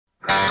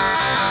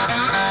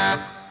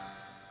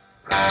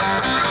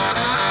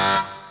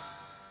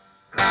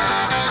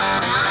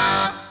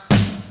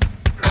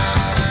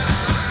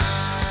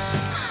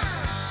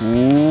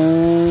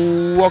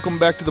welcome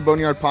back to the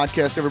Boneyard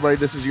Podcast, everybody.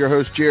 This is your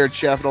host, Jared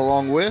Shaffett,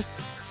 along with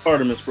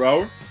Artemis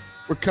Brower.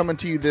 We're coming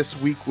to you this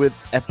week with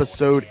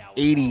episode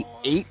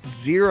 88,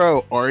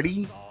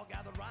 Artie.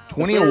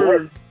 20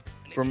 away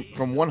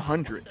from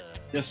 100.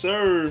 Yes,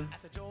 sir.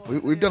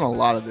 We've done a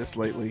lot of this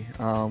lately.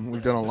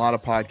 We've done a lot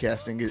of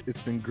podcasting.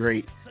 It's been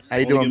great. How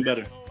you Only doing?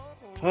 Better.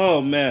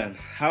 Oh, man.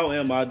 How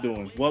am I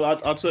doing? Well,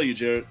 I'll tell you,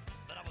 Jared.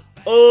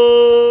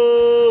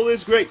 Oh,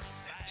 it's great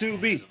to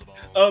be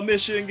a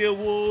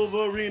Michigan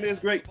Wolverine. It's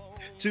great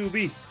to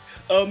be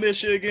a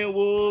Michigan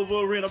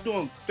Wolverine. I'm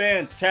doing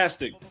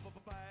fantastic.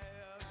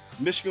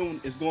 Michigan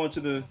is going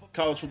to the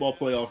college football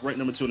playoff, ranked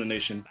number 2 in the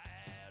nation.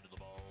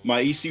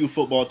 My ECU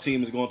football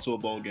team is going to a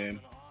bowl game.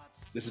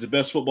 This is the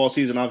best football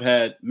season I've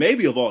had,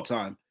 maybe of all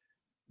time,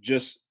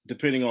 just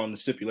depending on the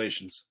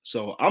stipulations.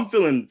 So I'm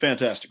feeling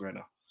fantastic right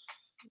now.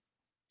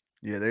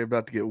 Yeah, they're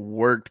about to get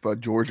worked by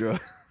Georgia.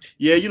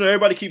 Yeah, you know,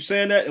 everybody keeps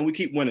saying that, and we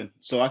keep winning.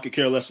 So I could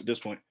care less at this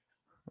point.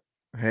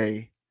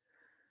 Hey.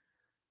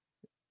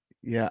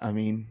 Yeah, I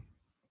mean,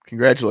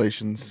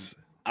 congratulations.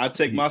 I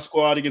take my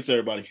squad against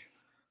everybody.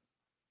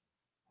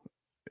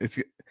 If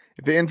it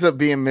ends up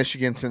being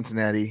Michigan,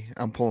 Cincinnati,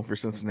 I'm pulling for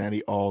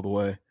Cincinnati all the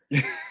way.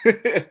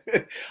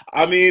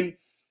 I mean,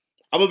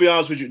 I'm going to be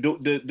honest with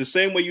you. The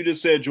same way you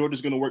just said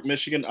Georgia's going to work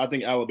Michigan, I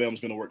think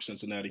Alabama's going to work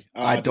Cincinnati.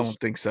 I don't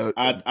think so.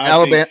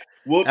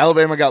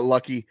 Alabama got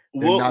lucky.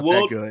 They're not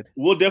that good.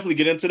 We'll definitely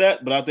get into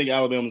that, but I think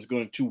Alabama's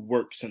going to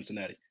work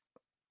Cincinnati.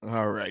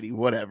 All righty,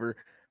 whatever.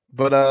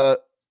 But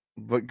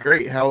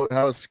great. How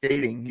was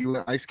skating? You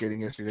went ice skating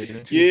yesterday,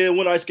 didn't you? Yeah,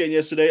 went ice skating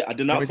yesterday. I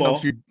did not fall.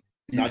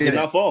 I did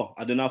not fall.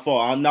 I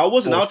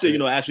wasn't out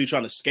there, actually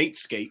trying to skate.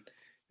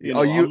 You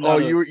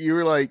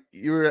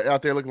were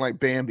out there looking like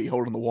Bambi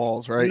holding the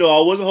walls, right?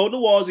 No, I wasn't holding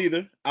the walls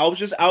either. I was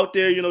just out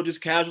there,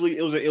 just casually.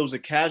 It was a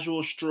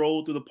casual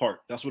stroll through the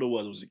park. That's what it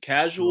was. It was a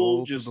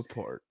casual,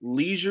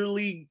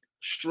 leisurely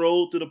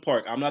stroll through the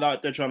park. I'm not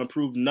out there trying to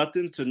prove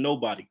nothing to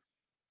nobody.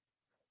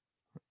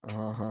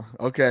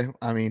 Okay.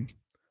 I mean,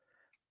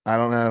 I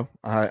don't know.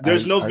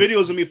 There's no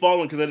videos of me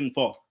falling because I didn't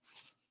fall.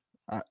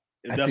 I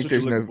think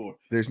there's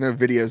no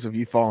videos of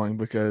you falling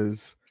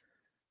because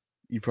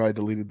you probably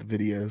deleted the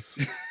videos.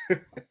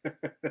 It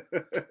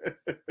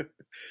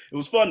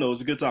was fun though. It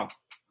was a good time.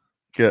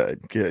 Good.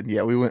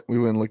 Yeah, we went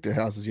and looked at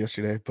houses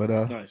yesterday, but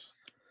nice.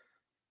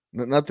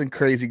 Nothing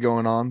crazy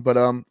going on. But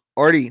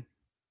Artie,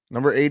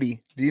 number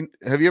 80.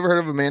 Have you ever heard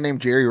of a man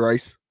named Jerry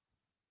Rice?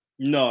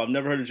 No, I've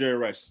never heard of Jerry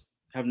Rice.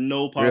 I have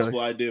no possible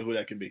idea who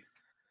that could be.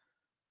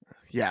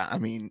 Yeah, I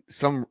mean,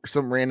 some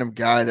random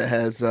guy that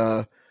has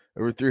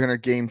over 300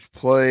 games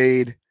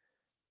played,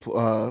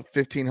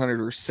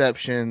 1,500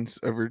 receptions,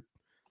 over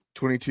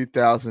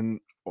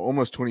 22,000,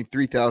 almost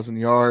 23,000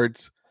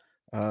 yards,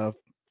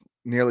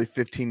 nearly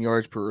 15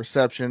 yards per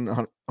reception,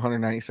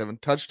 197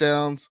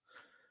 touchdowns.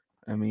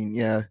 I mean,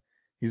 yeah,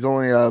 he's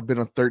only been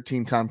a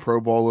 13-time Pro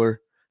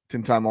Bowler,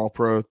 10-time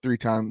All-Pro,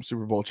 3-time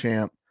Super Bowl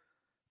champ.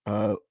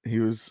 He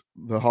was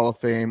the Hall of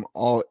Fame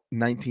All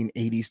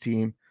 1980s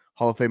team,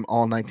 Hall of Fame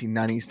All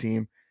 1990s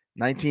team,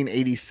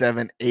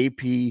 1987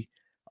 AP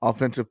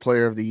Offensive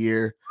Player of the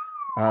Year,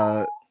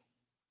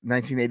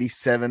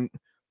 1987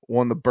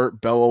 won the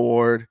Burt Bell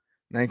Award,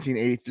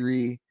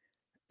 1983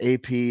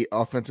 AP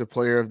Offensive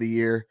Player of the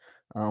Year,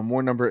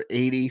 wore number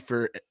 80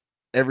 for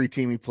every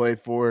team he played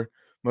for,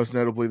 most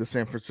notably the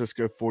San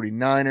Francisco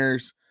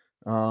 49ers.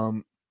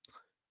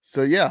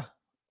 So yeah.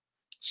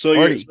 So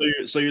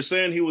you're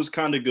saying he was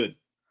kind of good?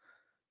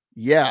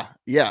 Yeah.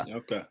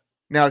 Okay.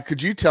 Now,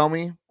 could you tell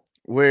me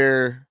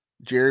where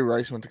Jerry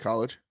Rice went to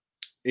college?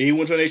 He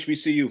went to an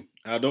HBCU.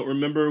 I don't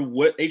remember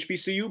what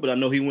HBCU, but I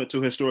know he went to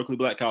a historically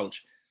black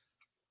college.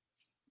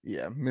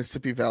 Yeah,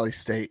 Mississippi Valley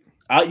State.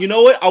 You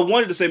know what? I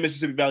wanted to say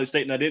Mississippi Valley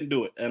State, and I didn't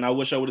do it. And I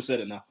wish I would have said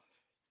it now.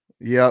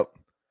 Yep.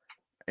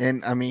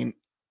 And, I mean,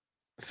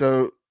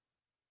 so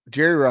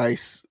Jerry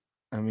Rice,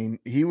 I mean,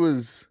 he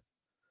was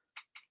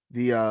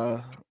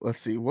the,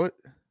 let's see, he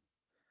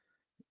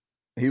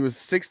was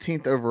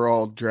 16th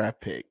overall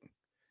draft pick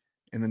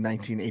in the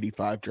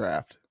 1985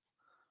 draft,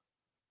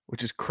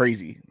 which is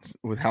crazy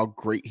with how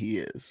great he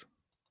is.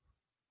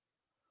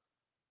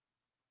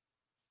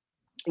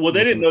 Well,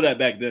 they didn't know that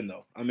back then,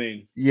 though. I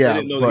mean, yeah,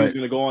 they didn't know that he was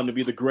going to go on to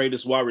be the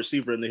greatest wide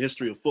receiver in the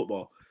history of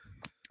football.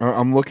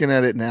 I'm looking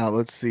at it now.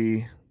 Let's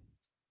see.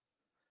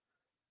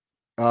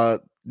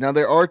 Now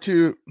there are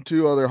two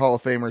other Hall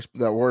of Famers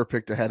that were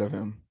picked ahead of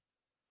him.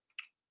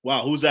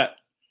 Wow, who's that?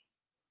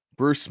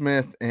 Bruce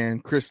Smith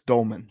and Chris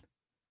Dolman.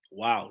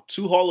 Wow,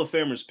 2 Hall of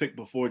Famers picked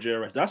before Jerry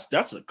Rice.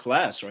 That's a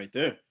class right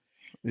there.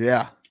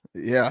 Yeah.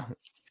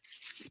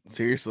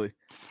 Seriously,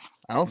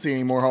 I don't see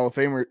any more Hall of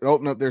Famers. Oh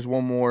no, there's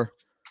one more.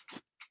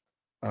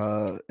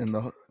 In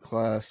the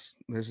class,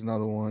 there's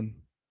another one.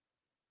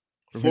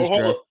 4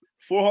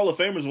 Hall of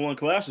Famers in one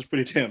class is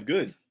pretty damn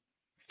good.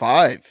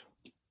 5.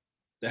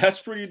 That's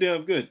pretty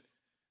damn good.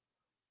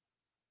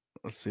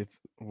 Let's see if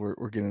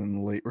we're getting in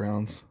the late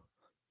rounds.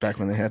 Back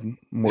when they had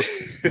more,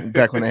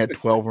 back when they had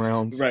 12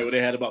 rounds. Right, when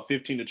they had about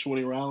 15 to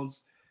 20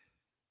 rounds.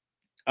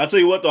 I'll tell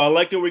you what, though. I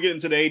like that we're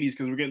getting to the 80s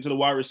because we're getting to the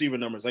wide receiver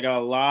numbers. I got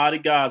a lot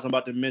of guys I'm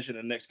about to mention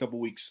in the next couple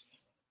weeks.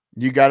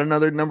 You got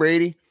another number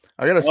 80?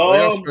 I got a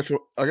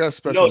special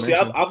No, see,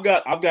 mention. I've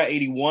got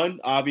 81,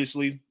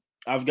 obviously.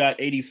 I've got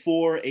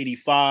 84,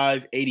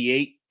 85,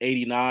 88,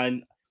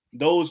 89.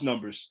 Those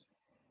numbers.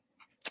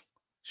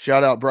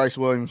 Shout out Bryce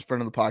Williams,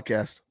 friend of the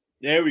podcast.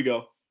 There we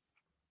go.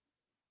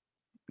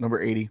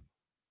 Number 80.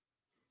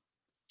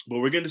 But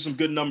we're getting to some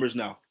good numbers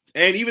now.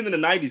 And even in the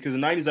 90s, because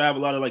in the 90s I have a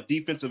lot of like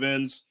defensive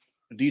ends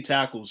and D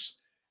tackles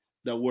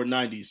that wore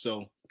 90s.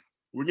 So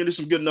we're getting to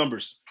some good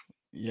numbers.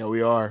 Yeah,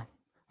 we are.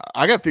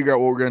 I got to figure out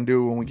what we're going to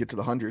do when we get to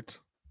the hundreds.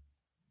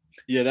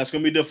 Yeah, that's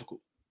going to be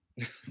difficult.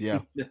 Yeah.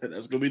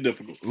 That's going to be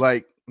difficult.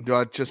 Like, do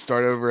I just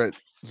start over at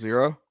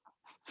 0?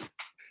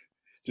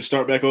 Just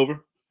start back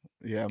over?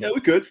 Yeah. Yeah,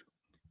 we could.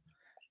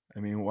 I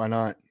mean, why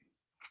not?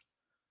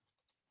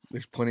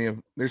 There's plenty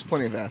of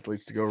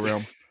athletes to go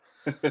around.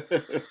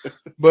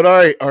 But all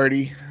right,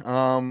 Artie.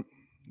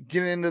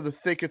 Getting into the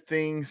thick of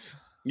things.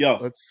 Yeah.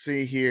 Let's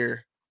see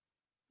here.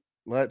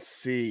 Let's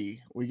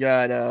see. We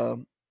got a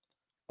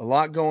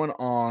lot going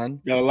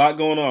on. Got a lot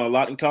going on. A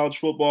lot in college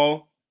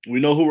football. We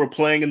know who we're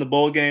playing in the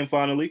bowl game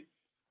finally.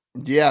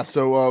 Yeah,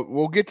 so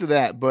we'll get to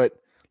that, but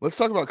let's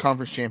talk about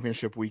conference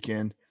championship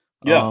weekend.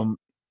 Yeah.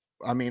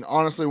 I mean,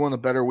 honestly, one of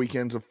the better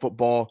weekends of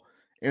football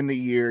in the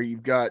year.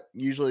 You've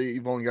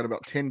only got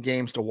about 10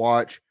 games to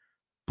watch,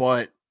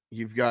 but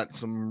you've got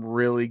some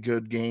really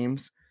good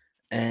games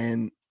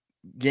and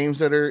games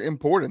that are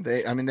important.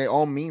 They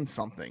all mean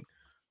something,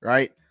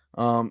 right?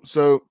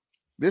 So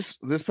this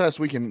past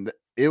weekend,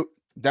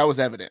 that was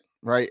evident,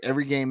 right?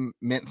 Every game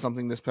meant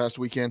something this past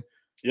weekend.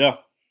 Yeah.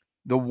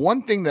 The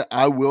one thing that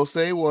I will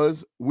say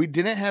was we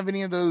didn't have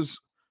any of those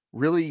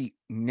really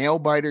nail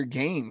biter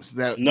games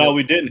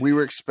we didn't. We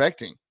were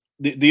expecting.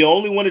 The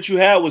only one that you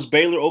had was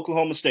Baylor,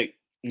 Oklahoma State.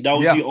 That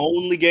was the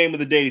only game of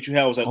the day that you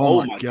had. Was like,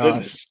 oh my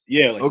goodness,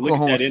 yeah, like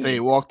Oklahoma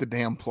State walked the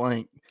damn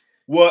plank.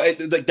 Well,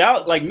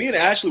 like me and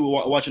Ashley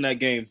were watching that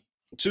game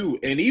too,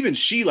 and even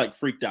she like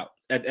freaked out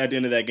at the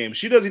end of that game.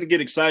 She doesn't even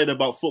get excited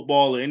about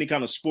football or any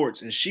kind of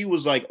sports, and she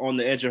was like on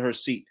the edge of her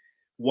seat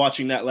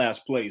watching that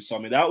last play. So I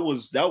mean, that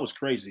was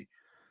crazy.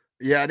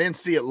 Yeah, I didn't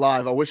see it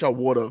live. I wish I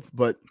would have,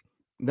 but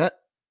that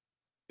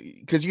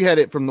because you had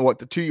it from the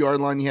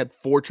 2-yard line. You had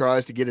 4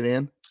 tries to get it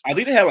in. I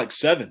think they had like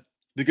 7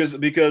 because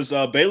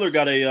Baylor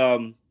got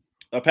a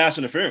pass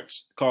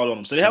interference called on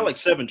them, so they had like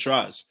 7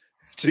 tries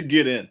to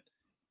get in.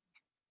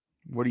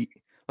 What do you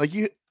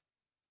like?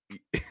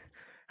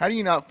 How do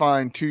you not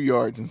find 2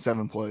 yards in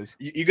 7 plays?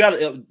 You got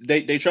to.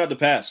 They tried to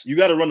pass. You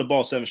got to run the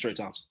ball 7 straight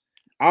times.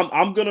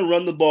 I'm gonna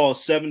run the ball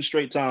 7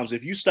 straight times.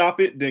 If you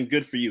stop it, then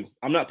good for you.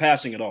 I'm not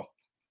passing at all.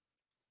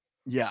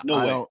 Yeah, no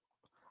way.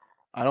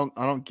 I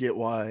don't get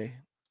why.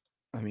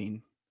 I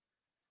mean,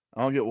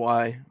 I don't get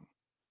why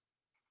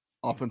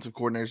offensive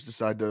coordinators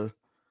decide to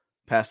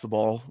pass the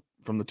ball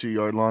from the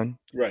 2-yard line.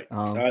 Right.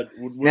 We're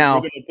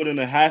going to put in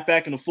a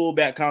halfback and a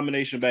fullback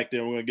combination back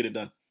there. We're going to get it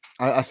done.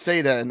 I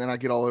say that, and then I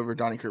get all over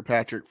Donnie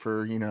Kirkpatrick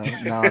for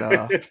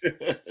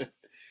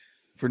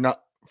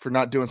not for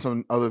not doing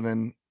something other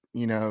than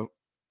a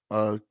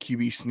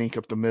QB sneak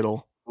up the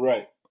middle,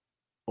 right,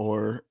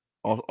 or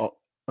a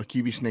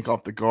QB sneak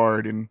off the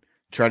guard and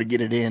try to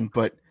get it in.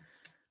 But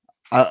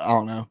I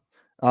don't know.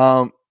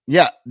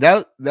 Yeah,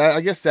 that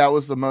I guess that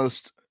was the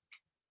most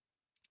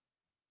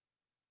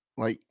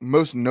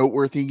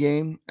noteworthy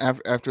game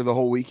after the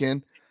whole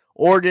weekend.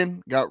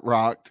 Oregon got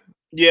rocked.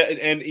 Yeah,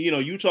 and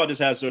Utah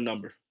just has their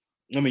number.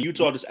 I mean,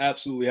 Utah just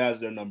absolutely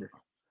has their number.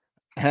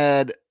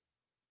 Had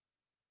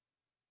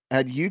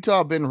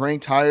Utah been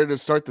ranked higher to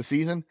start the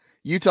season,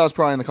 Utah's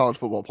probably in the college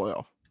football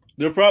playoff.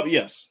 They're probably,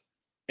 yes.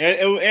 And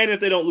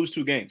if they don't lose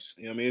 2 games.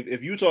 I mean,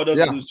 if Utah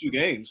doesn't lose 2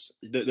 games,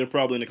 they're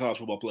probably in the college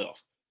football playoff.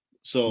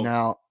 So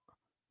now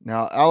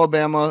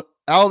Alabama,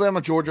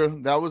 Georgia,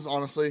 that was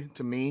honestly,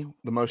 to me,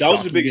 the most that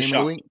was the biggest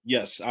shock.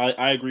 Yes,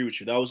 I agree with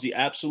you. That was the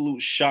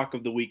absolute shock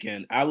of the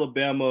weekend.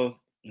 Alabama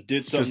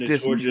did something to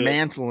Georgia.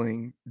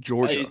 Dismantling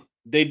Georgia.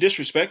 They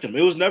disrespect them.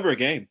 It was never a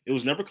game. It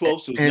was never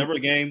close. It was never a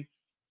game.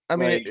 I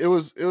mean, it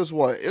was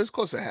what? It was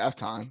close to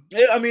halftime.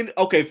 I mean,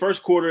 okay,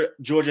 first quarter,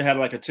 Georgia had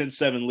like a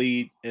 10-7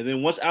 lead. And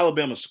then once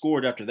Alabama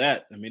scored after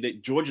that, I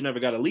mean, Georgia never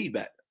got a lead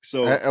back.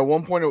 So at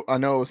one point, I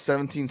know it was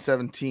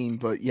 17-17,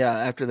 but yeah,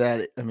 after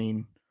that, I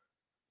mean,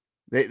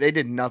 they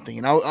did nothing.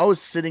 And I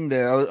was sitting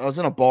there. I was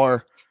in a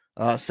bar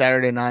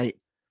Saturday night,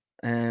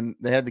 and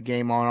they had the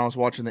game on. I was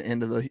watching the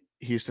end of the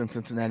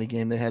Houston-Cincinnati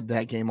game. They had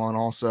that game on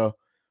also.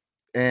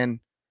 And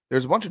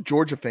there's a bunch of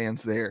Georgia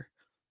fans there.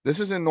 This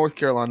is in North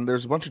Carolina.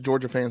 There's a bunch of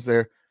Georgia fans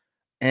there,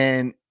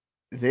 and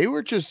they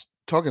were just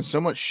talking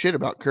so much shit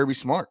about Kirby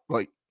Smart,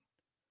 like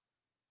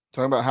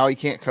talking about how he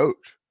can't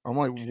coach. I'm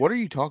like, what are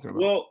you talking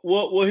about?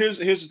 Well. Here's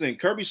the thing.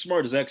 Kirby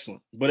Smart is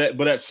excellent, but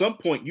at some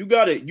point you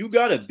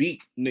gotta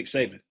beat Nick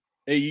Saban.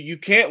 You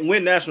can't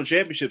win national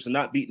championships and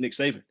not beat Nick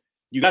Saban.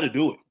 You got to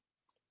do it.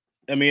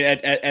 I mean,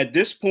 at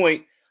this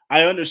point,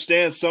 I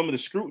understand some of the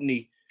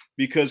scrutiny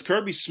because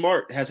Kirby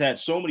Smart has had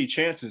so many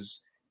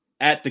chances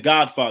at the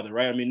Godfather,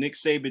 right? I mean, Nick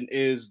Saban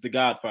is the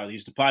Godfather.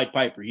 He's the Pied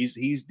Piper.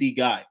 He's the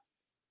guy.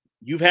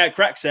 You've had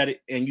cracks at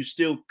it, and you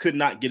still could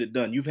not get it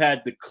done. You've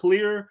had the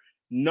clear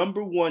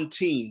number one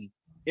team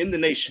in the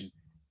nation,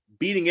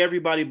 beating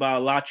everybody by a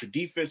lot. Your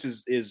defense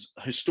is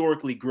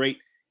historically great,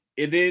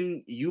 and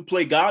then you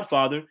play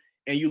Godfather,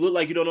 and you look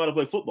like you don't know how to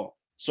play football.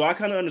 So I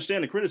kind of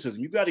understand the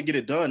criticism. You got to get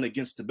it done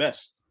against the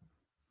best.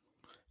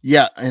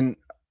 Yeah, and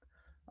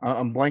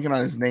I'm blanking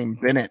on his name,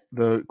 Bennett,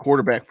 the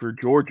quarterback for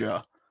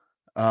Georgia.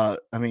 I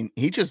mean,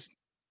 he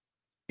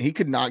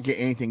could not get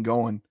anything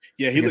going.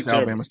 Yeah, he against looked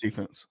Alabama's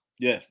terrible. defense.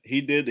 Yeah, he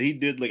did. He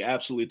did look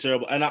absolutely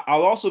terrible. And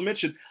I'll also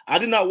mention I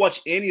did not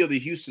watch any of the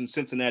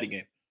Houston-Cincinnati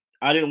game.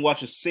 I didn't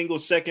watch a single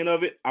second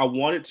of it. I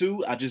wanted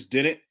to, I just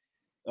didn't.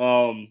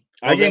 That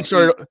game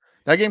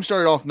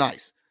started off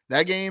nice.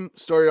 That game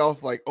started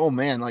off like, oh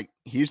man, like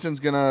Houston's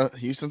gonna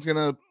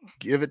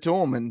give it to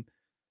them, and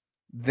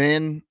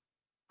then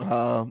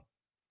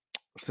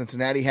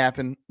Cincinnati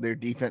happened. Their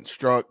defense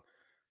struck.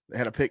 They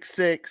had a pick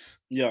six.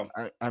 Yeah,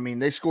 I mean,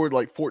 they scored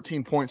like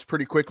 14 points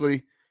pretty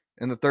quickly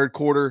in the third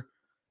quarter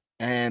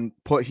and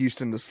put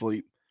Houston to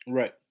sleep.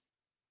 right.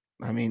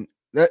 I mean,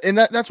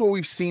 that's what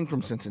we've seen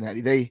from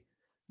Cincinnati.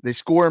 They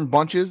score in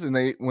bunches,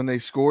 and when they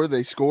score,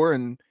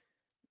 and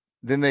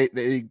then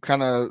they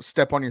kind of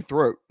step on your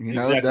throat. You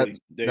know,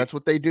 exactly. That's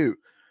what they do.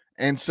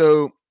 And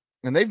so,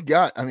 and they've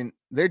got, I mean,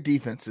 their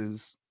defense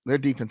is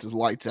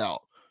lights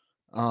out.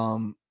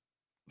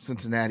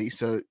 Cincinnati.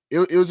 So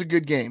it was a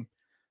good game.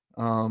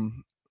 A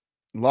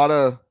lot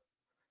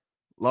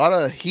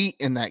of heat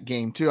in that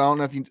game too. I don't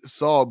know if you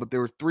saw, but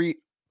there was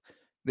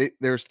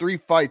three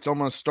fights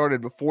almost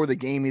started before the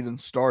game even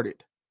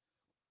started.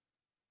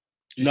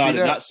 No, I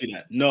did not see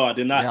that. No, I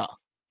did not. Yeah.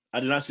 I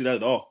did not see that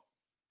at all.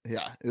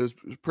 Yeah, it was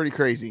pretty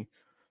crazy.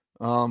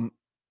 So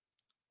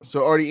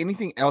Artie,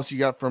 anything else you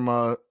got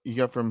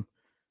from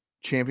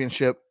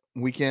championship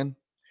weekend?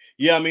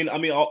 Yeah, I mean,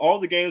 all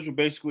the games were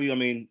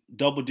basically,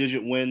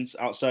 double-digit wins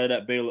outside of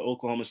that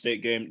Baylor-Oklahoma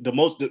State game.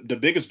 The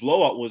biggest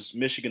blowout was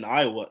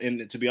Michigan-Iowa,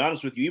 and to be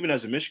honest with you, even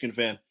as a Michigan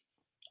fan,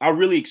 I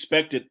really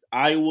expected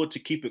Iowa to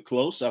keep it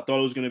close. I thought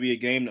it was going to be a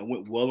game that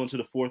went well into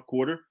the fourth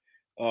quarter.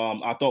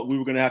 I thought we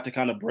were going to have to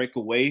kind of break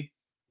away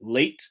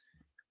late.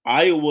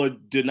 Iowa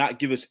did not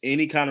give us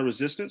any kind of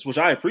resistance, which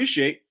I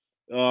appreciate.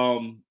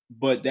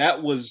 But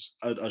that was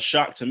a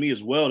shock to me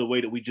as well, the way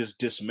that we just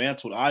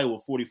dismantled Iowa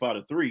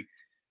 45-3.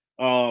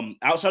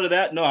 Outside of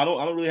that, no, I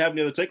don't really have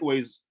any other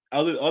takeaways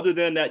other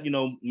than that,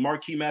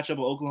 marquee matchup of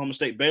Oklahoma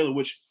State Baylor,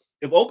 which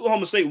if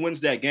Oklahoma State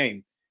wins that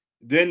game,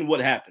 then what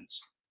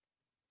happens?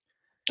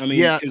 I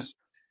mean, because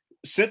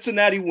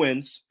Cincinnati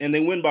wins and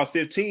they win by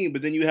 15,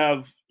 but then you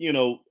have, a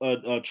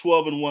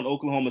 12-1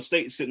 Oklahoma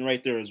State sitting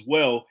right there as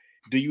well.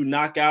 Do you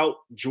knock out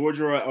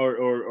Georgia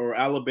or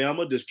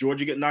Alabama? Does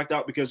Georgia get knocked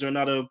out because they're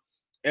not a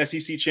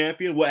SEC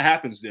champion? What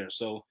happens there?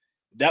 So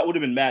that would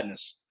have been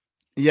madness.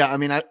 Yeah, I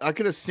mean, I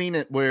could have seen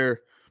it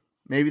where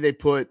maybe they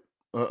put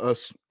a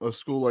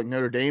school like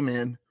Notre Dame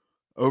in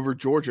over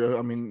Georgia.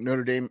 I mean,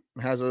 Notre Dame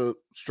has a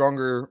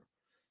stronger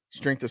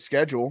strength of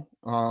schedule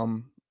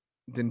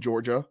than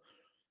Georgia.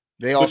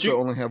 They also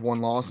only have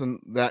one loss, and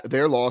that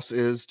their loss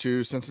is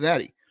to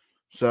Cincinnati.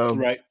 So,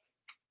 right.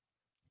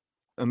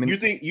 I mean, you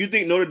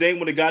think Notre Dame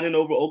would have gotten in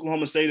over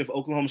Oklahoma State if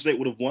Oklahoma State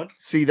would have won?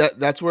 See,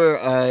 that's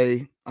where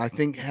I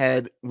think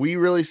had we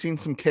really seen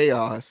some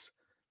chaos,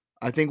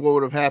 I think what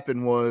would have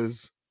happened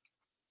was,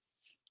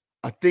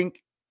 I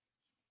think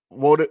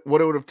what it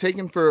would have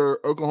taken for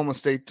Oklahoma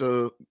State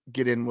to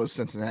get in was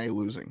Cincinnati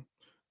losing.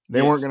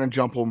 They weren't going to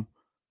jump them.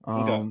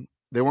 Okay.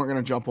 They weren't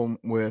going to jump them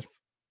with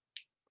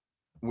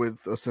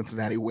a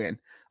Cincinnati win.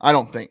 I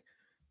don't think.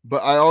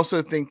 But I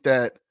also think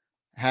that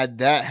had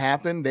that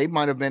happened, they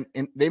might have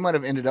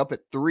ended up at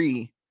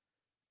 3,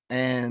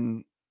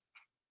 and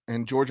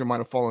Georgia might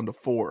have fallen to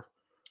 4.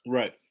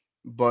 Right.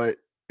 And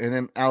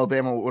then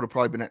Alabama would have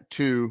probably been at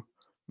 2,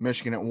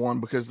 Michigan at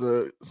 1, because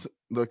the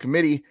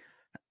committee,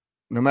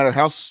 no matter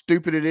how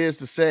stupid it is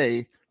to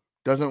say,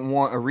 doesn't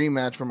want a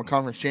rematch from a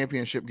conference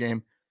championship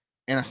game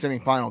and a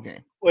semifinal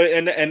game. Well,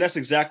 and that's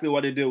exactly why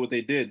they did what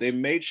they did. They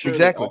made sure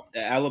that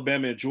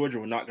Alabama and Georgia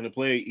were not going to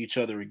play each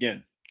other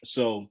again.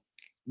 So,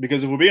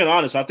 because if we're being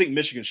honest, I think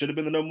Michigan should have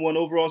been the number 1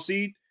 overall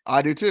seed.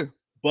 I do too.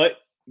 But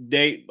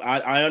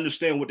I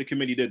understand what the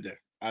committee did there.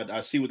 I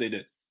see what they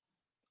did.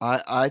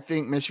 I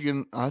think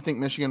Michigan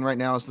right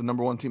now is the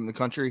number 1 team in the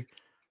country.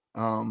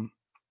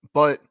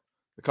 But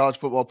the college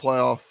football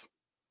playoff,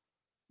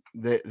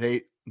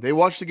 they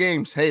watch the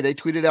games. Hey, they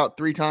tweeted out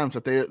 3 times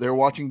that they're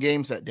watching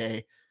games that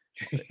day.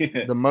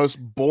 Yeah. The most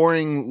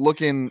boring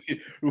looking.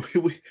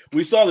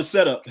 We saw the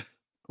setup.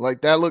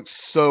 Like, that looks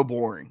so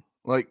boring.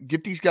 Like,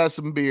 get these guys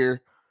some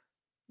beer,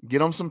 get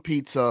them some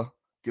pizza,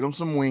 get them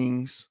some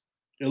wings.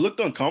 It looked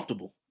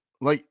uncomfortable.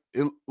 Like,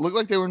 it looked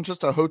like they were in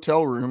just a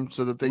hotel room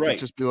so that they could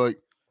just be like,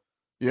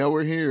 yeah,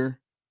 we're here.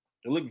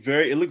 It looked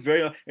very, and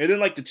then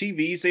like the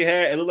TVs they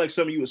had, it looked like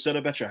something you would set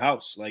up at your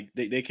house. Like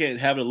they can't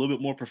have it a little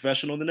bit more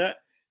professional than that,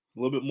 a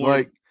little bit more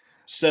like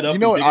set up. You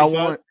know what I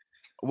want?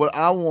 What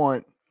I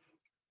want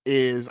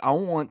is I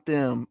want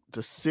them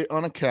to sit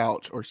on a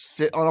couch or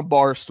sit on a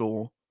bar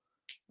stool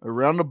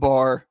around the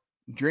bar,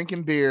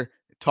 drinking beer,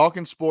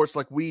 talking sports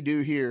like we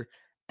do here,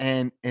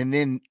 and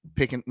then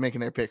making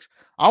their picks.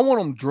 I want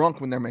them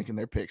drunk when they're making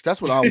their picks.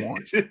 That's what I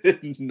want.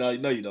 No,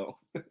 you don't.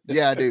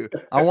 Yeah, I do.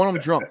 I want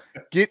them drunk.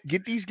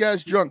 Get these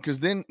guys drunk, because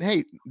then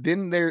we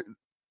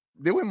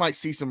might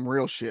see some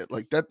real shit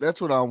like that.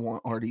 That's what I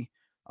want, Artie.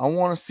 I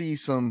want to see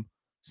some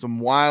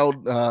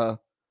wild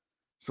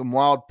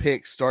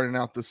picks starting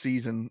out the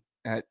season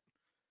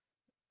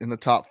in the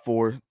top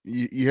 4.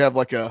 You have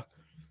like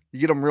you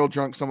get them real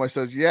drunk. Somebody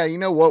says, "Yeah, you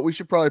know what? We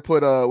should probably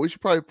put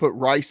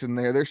Rice in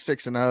there. They're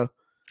 6-0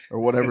 or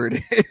whatever it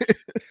is."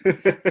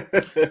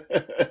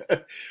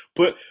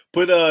 put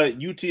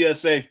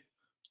UTSA,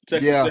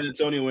 Texas Yeah. San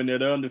Antonio in there.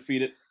 They're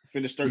undefeated.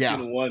 Finished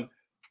 13-1.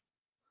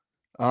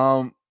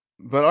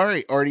 But all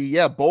right, Artie.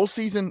 Yeah, bowl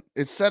season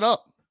is set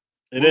up.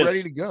 We're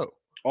ready to go.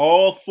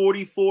 All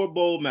 44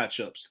 bowl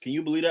matchups. Can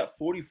you believe that?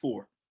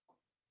 44.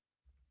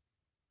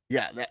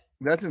 Yeah,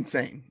 that's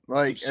insane.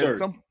 Like it's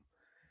absurd.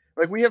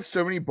 We have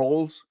so many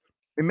bowls.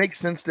 It makes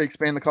sense to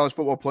expand the college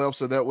football playoff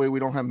so that way we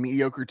don't have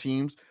mediocre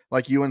teams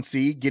like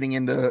UNC getting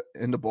into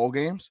bowl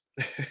games.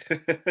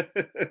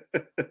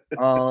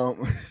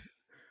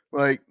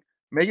 Like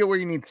make it where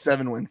you need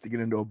 7 wins to get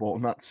into a bowl,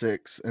 not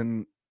 6,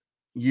 and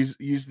use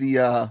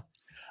the.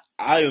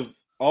 I have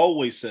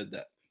always said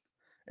that.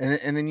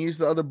 And then use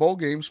the other bowl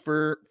games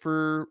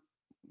for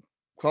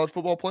college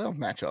football playoff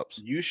matchups.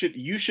 You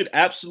should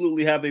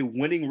absolutely have a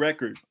winning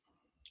record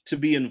to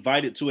be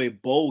invited to a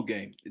bowl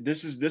game.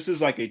 This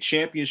is like a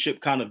championship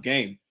kind of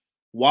game.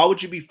 Why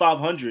would you be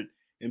 500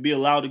 and be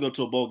allowed to go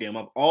to a bowl game?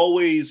 I've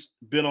always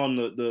been on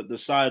the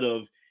side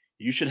of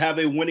you should have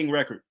a winning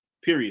record,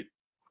 period.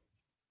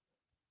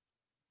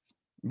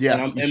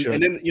 Yeah,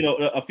 and then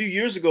a few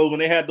years ago when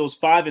they had those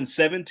 5 and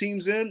 7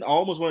 teams in, I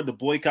almost wanted to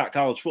boycott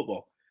college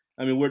football.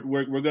 I mean,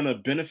 we're gonna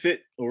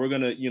benefit, or we're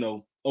gonna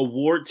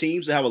award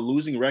teams that have a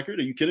losing record.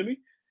 Are you kidding me?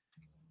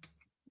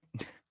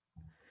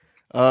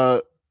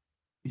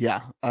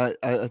 Yeah, I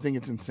think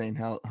it's insane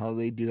how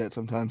they do that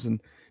sometimes.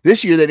 And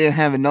this year they didn't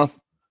have enough.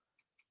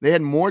 They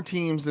had more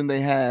teams than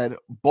they had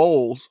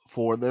bowls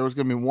for. There was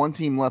going to be one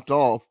team left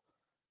off,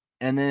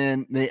 and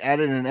then they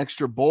added an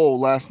extra bowl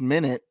last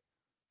minute,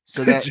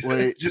 so that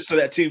way just so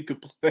that team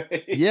could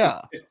play.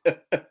 Yeah,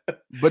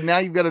 but now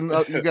you've got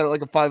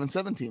like a 5 and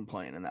 7 team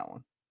playing in that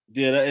one.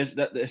 Yeah,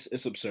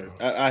 it's absurd.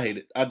 I hate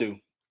it. I do.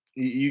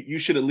 You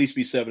should at least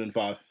be 7 and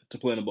 5 to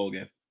play in a bowl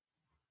game,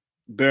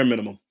 bare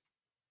minimum.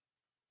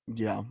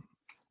 Yeah.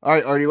 All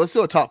right, Artie, let's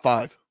do a top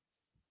 5.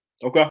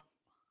 Okay.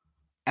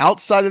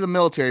 Outside of the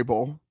military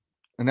bowl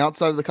and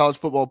outside of the college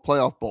football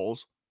playoff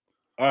bowls.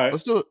 All right.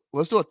 Let's do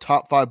a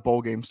top 5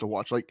 bowl games to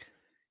watch. Like,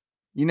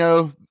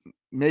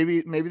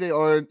 maybe they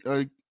are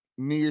a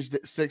New Year's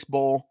 6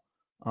 bowl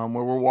where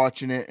we're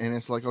watching it and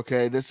it's like,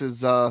 okay, this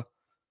is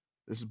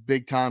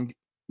big time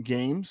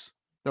games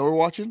that we're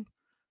watching.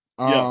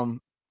 Outside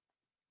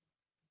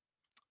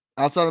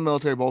of the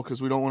military bowl,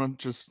 because we don't want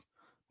to just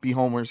be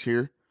homers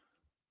here.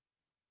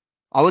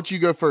 I'll let you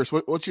go first.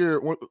 What's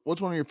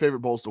one of your favorite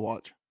bowls to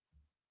watch?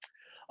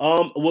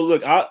 Well,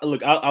 look, I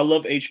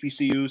love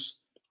HBCUs,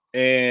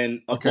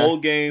 and a bowl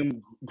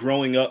game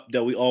growing up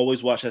that we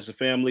always watched as a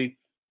family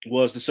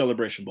was the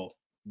Celebration Bowl.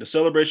 The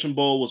Celebration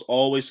Bowl was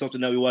always something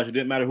that we watched. It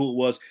didn't matter who it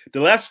was.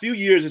 The last few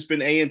years, it's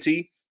been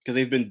A&T because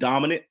they've been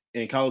dominant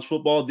in college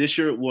football. This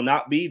year, it will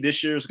not be.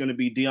 This year is going to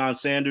be Deion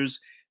Sanders,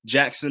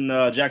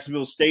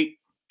 Jacksonville State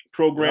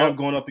program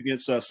going up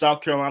against South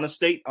Carolina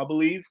State, I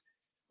believe.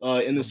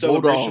 In the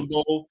Celebration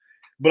Bowl.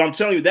 But I'm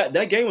telling you,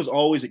 that game was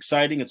always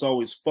exciting. It's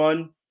always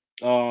fun.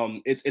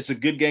 It's a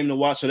good game to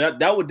watch. So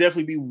that would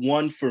definitely be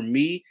one for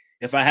me.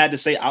 If I had to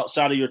say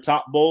outside of your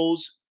top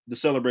bowls, the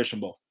Celebration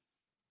Bowl.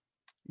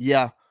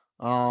 Yeah.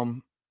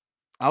 I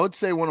would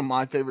say one of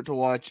my favorite to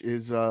watch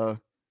is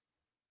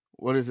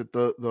what is it?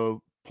 The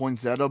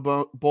Poinsettia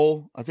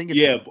Bowl. I think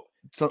it's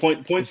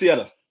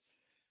Poinsettia.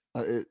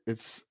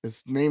 It's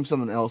named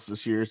something else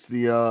this year. It's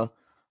the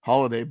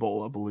Holiday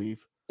Bowl, I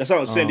believe. That's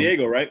out in San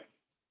Diego, right?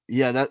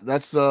 Yeah,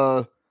 that's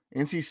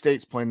NC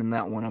State's playing in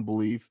that one, I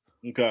believe.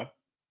 Okay.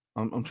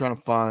 I'm trying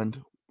to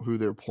find who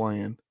they're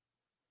playing.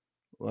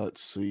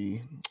 Let's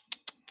see.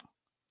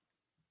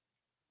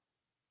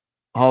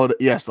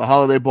 The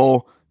Holiday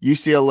Bowl.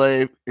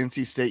 UCLA,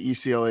 NC State,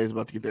 UCLA is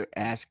about to get their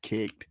ass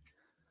kicked.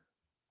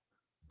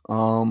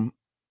 All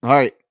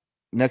right.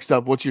 Next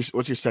up, what's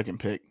your second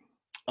pick?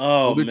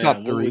 Oh, we'll do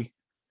top 3.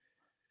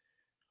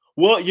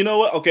 Well, you know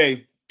what?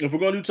 Okay. If we're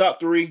gonna do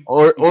top 3,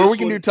 or we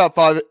can do top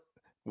 5.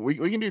 We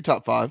can do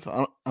top 5.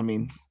 I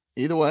mean,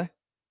 either way.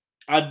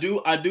 I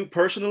do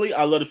personally.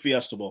 I love the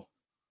Fiesta Bowl.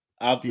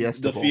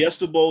 The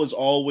Fiesta Bowl is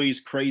always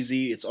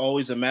crazy. It's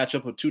always a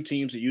matchup of 2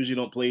 teams that usually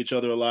don't play each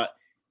other a lot,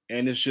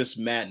 and it's just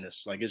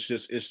madness. Like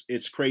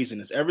it's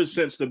craziness ever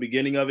since the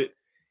beginning of it,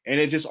 and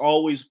it just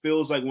always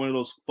feels like one of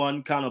those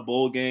fun kind of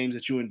bowl games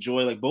that you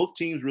enjoy. Like both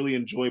teams really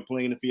enjoy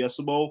playing the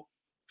Fiesta Bowl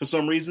for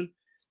some reason.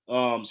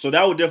 So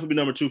that would definitely be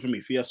number 2 for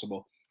me, Fiesta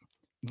Bowl.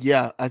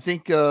 Yeah, I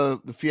think the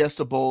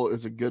Fiesta Bowl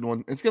is a good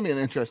one. It's going to be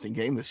an interesting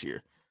game this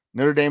year.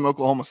 Notre Dame,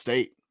 Oklahoma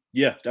State,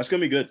 Yeah, that's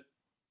gonna be good.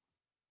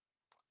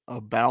 a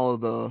battle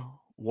of the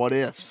what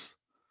ifs.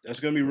 That's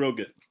gonna be real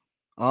good.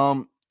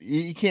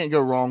 You can't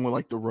go wrong with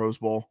like the Rose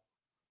Bowl.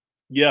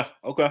 Yeah.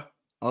 Okay.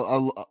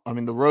 I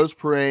mean the Rose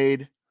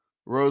Parade,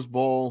 Rose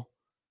Bowl.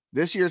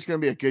 This year it's going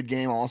to be a good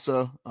game.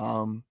 Also,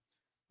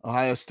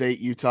 Ohio State,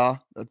 Utah.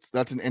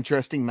 That's an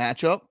interesting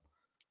matchup.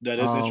 That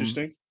is Um,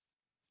 interesting.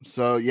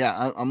 so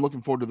yeah, I'm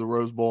looking forward to the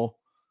Rose Bowl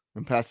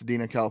in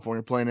Pasadena,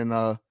 California, playing in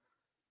the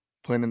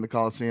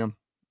Coliseum.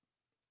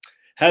 Or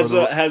Has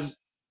the has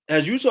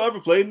Utah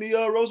ever played in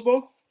the Rose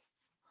Bowl?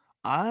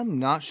 I'm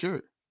not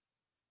sure.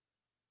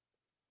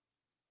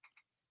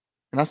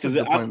 And I said Because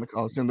they're I playing the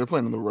Coliseum. They're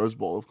playing in the Rose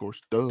Bowl, of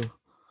course. Duh.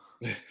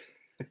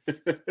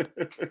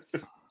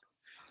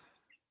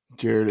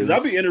 Jared because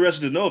I'd be is.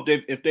 interested to know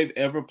if they've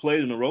ever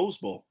played in the Rose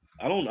Bowl.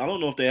 I don't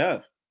know if they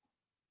have.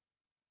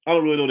 I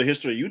don't really know the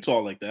history of Utah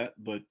like that,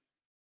 but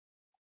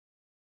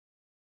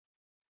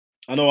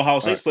I know Ohio All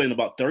right, State's played in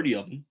about 30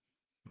 of them.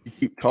 you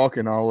keep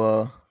talking.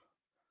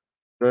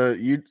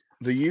 The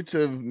Utes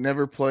have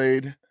never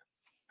played.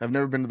 Have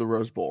never been to the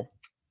Rose Bowl.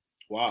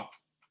 Wow.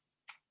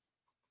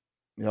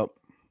 Yep.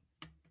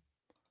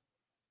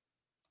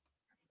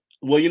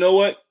 Well, you know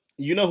what?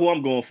 You know who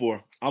I'm going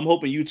for. I'm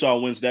hoping Utah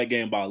wins that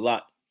game by a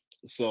lot.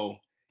 So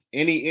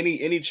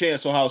any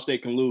chance Ohio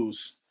State can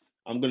lose,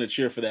 I'm going to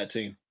cheer for that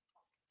team.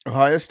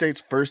 Ohio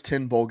State's first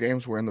 10 bowl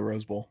games were in the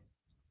Rose Bowl.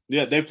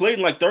 Yeah, they played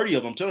in like 30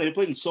 of them. I'm telling you, they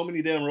played in so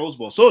many damn Rose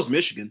Bowls. So is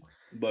Michigan,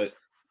 but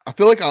I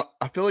feel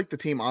like the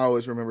team I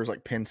always remember is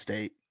like Penn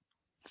State.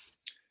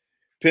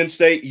 Penn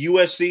State,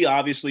 USC,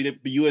 obviously,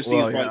 USC has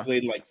probably Yeah.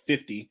 played in like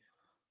 50.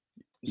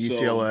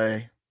 UCLA.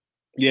 So,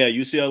 yeah,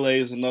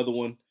 UCLA is another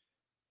one.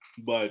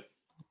 But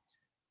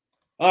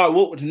all right,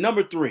 well,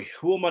 number 3.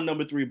 Who will my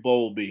number 3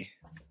 bowl be?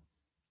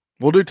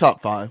 We'll do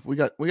top 5. We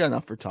got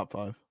enough for top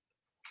 5.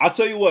 I'll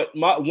tell you what,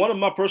 one of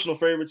my personal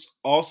favorites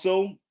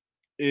also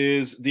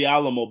is the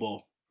Alamo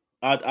Bowl.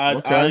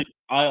 Okay.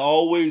 I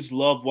always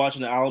love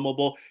watching the Alamo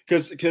Bowl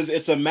because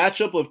it's a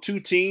matchup of two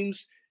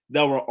teams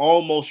that were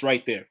almost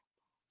right there.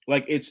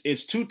 Like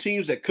it's two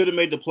teams that could have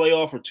made the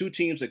playoff or two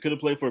teams that could have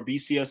played for a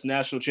BCS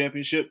national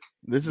championship.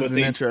 This is But an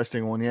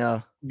interesting one,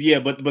 yeah. yeah,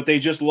 but they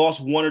just lost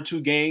one or two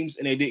games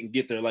and they didn't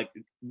get there. Like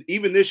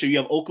even this year, you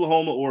have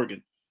Oklahoma,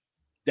 Oregon.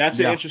 That's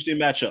an Yeah. interesting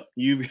matchup.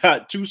 You've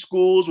got two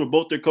schools where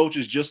both their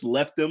coaches just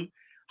left them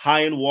high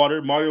in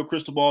water. Mario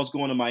Cristobal is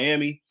going to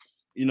Miami.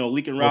 You know,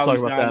 Lincoln We'll talk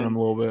Riley's about that down in a in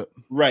little bit.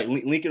 right.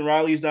 Lincoln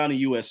Riley's down in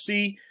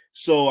USC.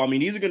 So I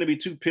mean, these are going to be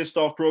two pissed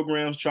off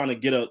programs trying to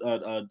get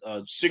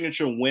a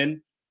signature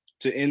win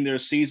to end their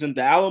season.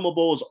 The Alamo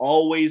Bowl is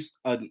always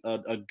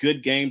a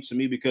good game to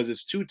me because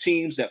it's two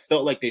teams that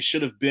felt like they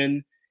should have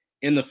been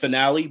in the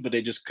finale, but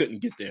they just couldn't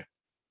get there.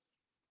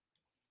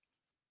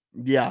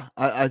 Yeah,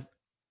 I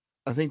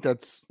think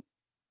that's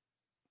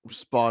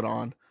spot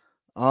on.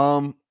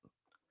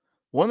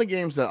 One of the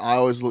games that I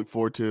always look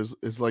forward to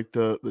is like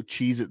the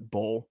Cheez-It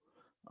Bowl.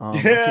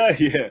 Yeah.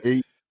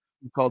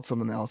 It called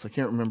something else. I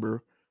can't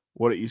remember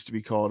what it used to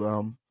be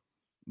called.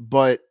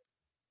 But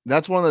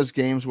that's one of those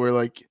games where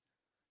like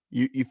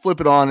you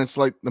flip it on, it's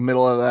like the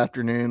middle of the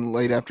afternoon,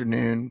 late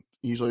afternoon,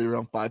 usually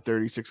around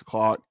 5:30, 6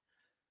 o'clock,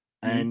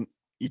 Mhm. and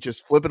you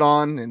just flip it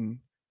on and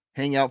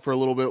hang out for a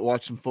little bit,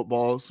 watch some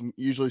football.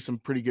 Usually some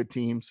pretty good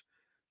teams.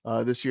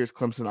 This year it's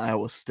Clemson,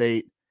 Iowa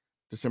State,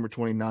 December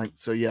 29th.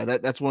 So yeah,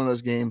 that's one of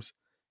those games.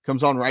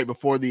 Comes on right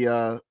before the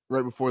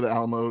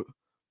Alamo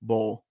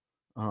Bowl.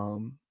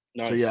 So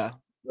Nice. yeah,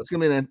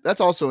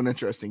 that's also an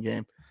interesting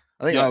game.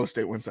 I think Yeah. Iowa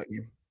State wins that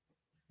game.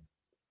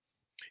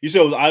 You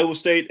said it was Iowa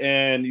State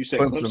and you said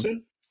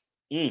Clemson.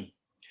 Clemson?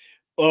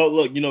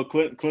 Look, you know,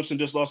 Clemson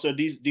just lost their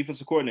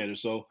defensive coordinator.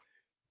 So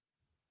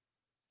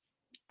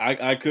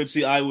I could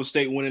see Iowa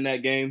State winning that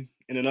game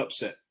in an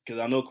upset because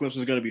I know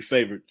Clemson's going to be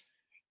favored.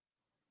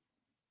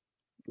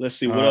 Let's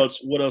see All what right. else.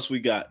 What else we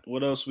got?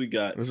 What else we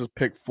got? This is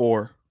pick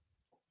 4.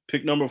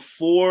 Pick number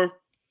 4.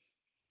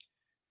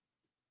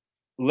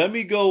 Let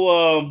me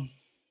go.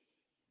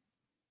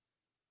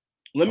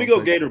 Let me I'll go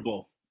take Gator it.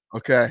 Bowl.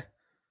 Okay.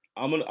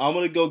 I'm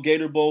gonna go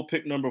Gator Bowl.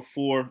 Pick number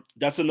 4.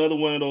 That's another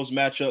one of those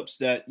matchups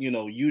that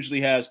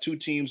usually has two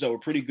teams that were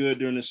pretty good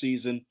during the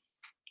season.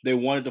 They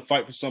wanted to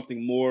fight for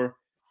something more,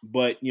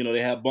 but they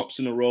have bumps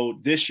in the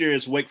road. This year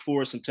is Wake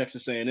Forest and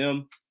Texas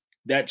A&M.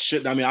 That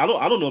should. I mean, I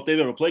don't know if they've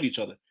ever played each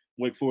other,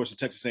 Wake Forest and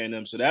Texas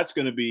A&M. So that's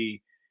going to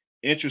be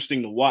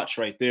interesting to watch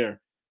right there.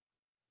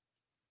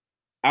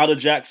 Out of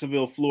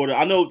Jacksonville, Florida.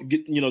 I know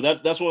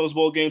that's one of those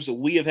bowl games that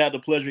we have had the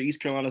pleasure.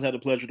 East Carolina's had the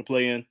pleasure to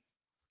play in.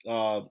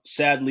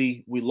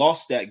 Sadly, we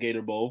lost that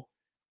Gator Bowl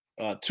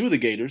to the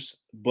Gators,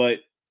 but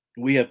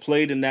we have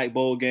played in that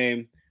bowl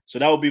game. So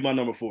that would be my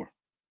number 4.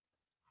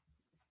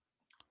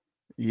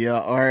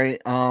 Yeah. All right.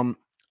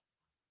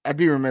 I'd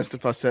be remiss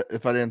if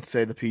I didn't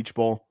say the Peach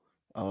Bowl.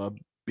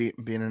 Being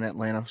an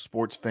Atlanta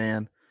sports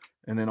fan,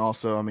 and then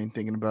also, I mean,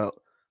 thinking about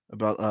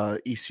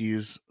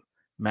ECU's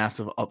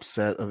massive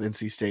upset of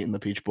NC State in the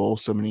Peach Bowl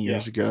so many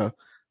years ago.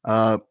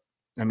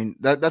 I mean,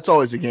 that's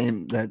always a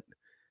game that,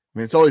 I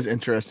mean, it's always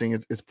interesting.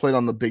 It's played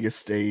on the biggest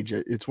stage.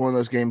 It's one of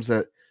those games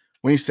that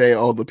when you say,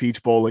 "Oh, the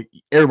Peach Bowl," like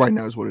everybody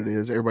knows what it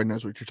is. Everybody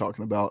knows what you're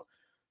talking about.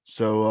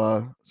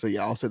 So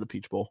yeah, I'll say the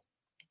Peach Bowl.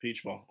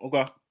 Peach Bowl.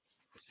 Okay.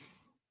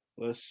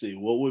 Let's see.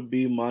 What would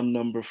be my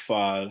number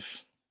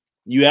 5?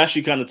 You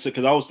actually kind of took,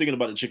 because I was thinking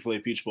about the Chick-fil-A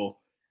Peach Bowl.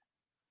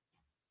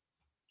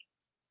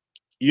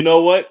 You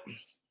know what?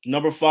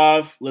 Number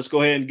 5. Let's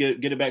go ahead and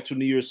get it back to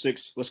New Year's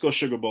 6. Let's go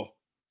Sugar Bowl.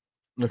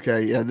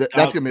 Okay, yeah,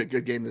 that's gonna be a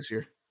good game this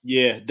year.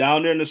 Yeah,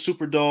 down there in the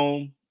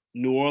Superdome,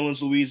 New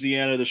Orleans,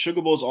 Louisiana. The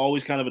Sugar Bowl is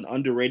always kind of an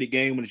underrated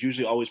game, and it's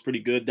usually always pretty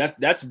good.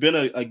 That's been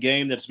a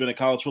game that's been a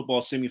college football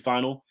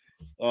semifinal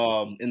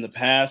in the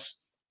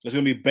past. There's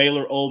going to be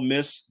Baylor Ole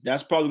Miss.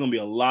 That's probably going to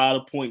be a lot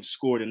of points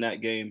scored in that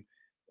game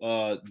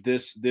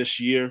this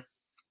year.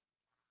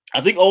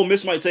 I think Ole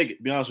Miss might take it,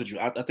 to be honest with you.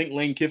 I think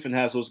Lane Kiffin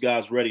has those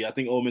guys ready. I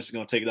think Ole Miss is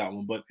going to take that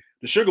one. But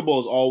the Sugar Bowl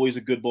is always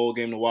a good bowl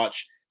game to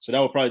watch. So that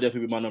would probably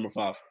definitely be my number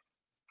 5.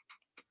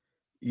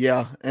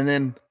 Yeah, and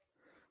then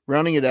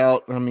rounding it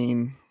out, I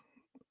mean,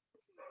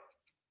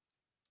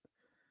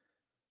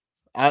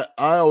 I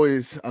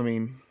always, I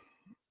mean,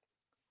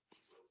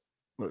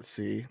 let's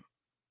see.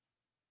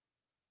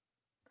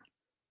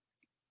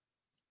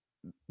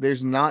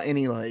 There's not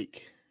any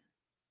like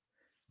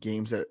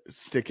games that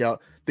stick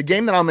out. The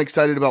game that I'm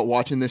excited about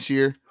watching this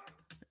year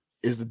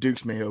is the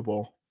Duke's Mayo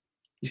Bowl.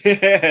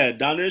 Yeah,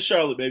 down there in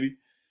Charlotte, baby.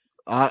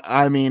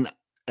 I mean,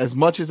 as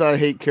much as I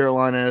hate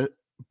Carolina,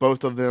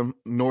 both of them,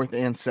 North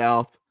and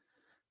South,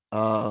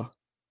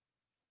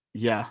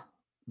 yeah,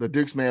 the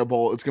Duke's Mayo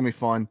Bowl, it's gonna be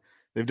fun.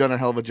 They've done a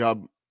hell of a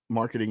job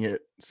marketing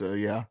it, so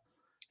yeah.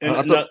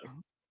 And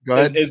go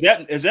ahead. Is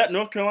that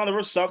North Carolina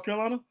versus South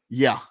Carolina?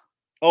 Yeah.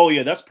 Oh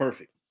yeah, that's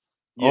perfect.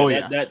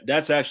 Yeah,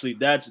 that's actually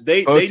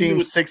they both they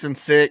teams knew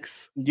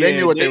 6-6. Yeah, they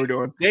knew what they were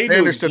doing. They They knew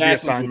understood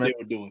exactly the assignment. what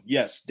they were doing.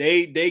 Yes,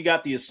 they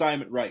got the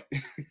assignment right.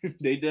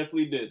 They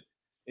definitely did.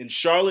 In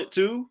Charlotte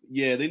too,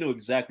 yeah, they knew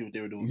exactly what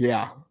they were doing.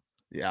 Yeah.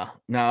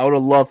 Now I would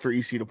have loved for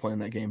ECU to play in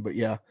that game, but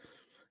yeah,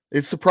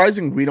 it's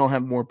surprising we don't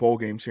have more bowl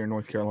games here in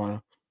North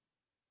Carolina.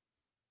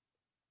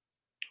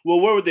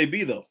 Well, where would they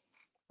be though?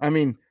 I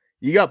mean,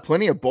 you got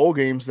plenty of bowl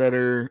games that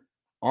are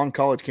on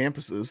college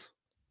campuses.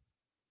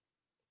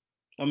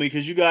 I mean,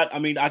 because you got, I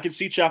mean, I could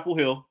see Chapel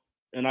Hill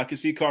and I could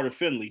see Carter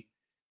Finley.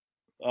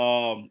 We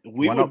Why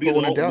would not be put the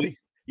one in only, Downey?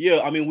 yeah.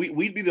 I mean,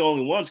 we'd be the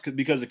only ones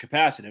because of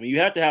capacity. I mean, you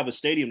have to have a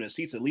stadium that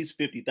seats at least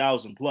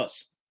 50,000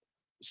 plus.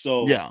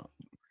 So Yeah,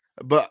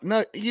 but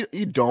no, you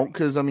don't,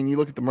 because I mean, you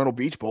look at the Myrtle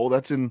Beach Bowl.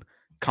 That's in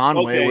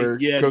Conway, where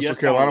Coastal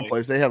Carolina Conway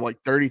plays. They have like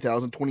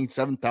 30,000,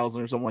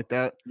 27,000 or something like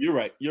that. You're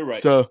right.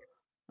 So,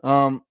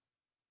 I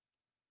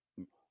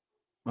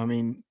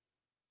mean,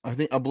 I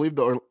believe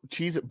the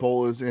Cheez-It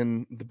Bowl is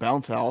in the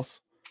Bounce House.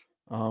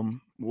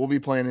 We'll be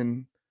playing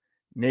in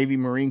Navy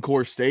Marine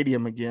Corps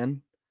Stadium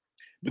again.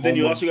 But then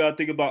you also got to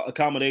think about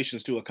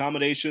accommodations too.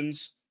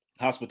 Accommodations,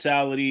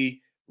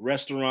 hospitality,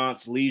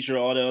 restaurants, leisure,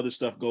 all the other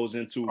stuff goes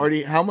into.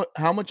 Artie, how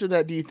much of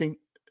that do you think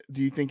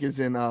is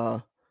in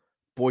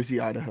Boise,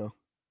 Idaho?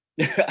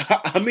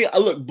 I mean,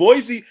 look,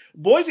 Boise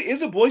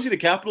isn't Boise the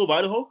capital of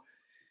Idaho?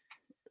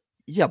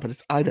 Yeah, but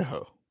it's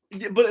Idaho.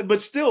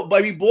 But still,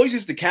 I mean,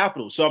 Boise's the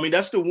capital, so I mean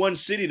that's the one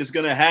city that's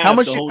going to have how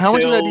much of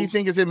that do you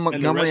think is in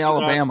Montgomery,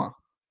 Alabama?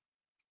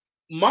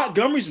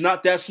 Montgomery's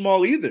not that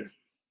small either.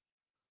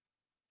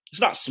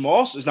 It's not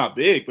small, it's not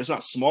big, but it's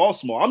not small.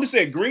 I'm just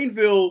saying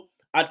Greenville.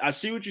 I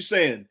see what you're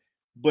saying,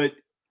 but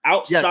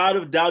outside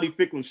of Dowdy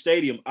Ficklen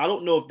Stadium, I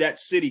don't know if that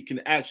city can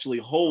actually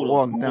hold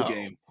a bowl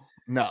game.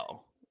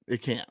 No,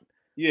 it can't.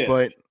 Yeah,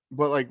 but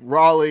like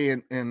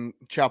Raleigh and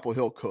Chapel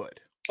Hill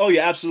could. Oh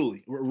yeah,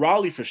 absolutely.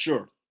 Raleigh for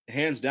sure,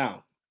 hands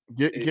down.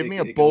 Give me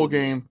a bowl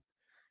game.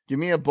 Give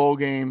me a bowl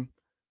game.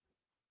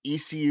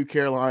 ECU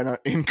Carolina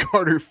in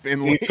Carter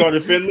Finley.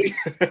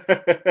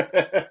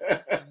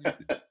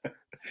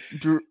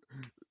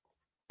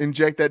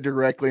 Inject that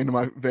directly into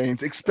my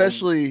veins,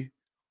 especially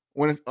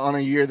when it's on a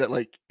year that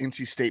like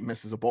NC State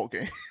misses a bowl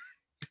game.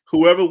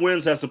 Whoever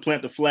wins has to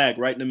plant the flag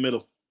right in the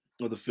middle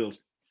of the field.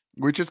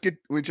 We just get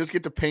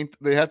to paint.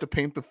 They have to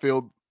paint the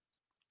field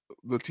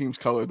the team's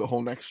color the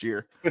whole next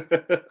year.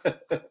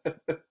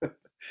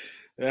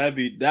 That'd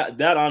be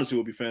that honestly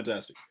would be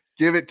fantastic.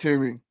 Give it to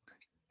me.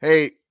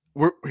 Hey,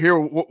 we're here.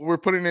 We're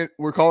putting it.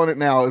 We're calling it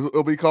now.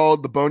 It'll be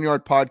called the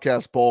Boneyard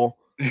Podcast Bowl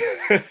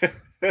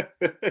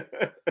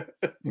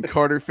in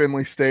Carter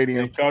Finley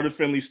Stadium.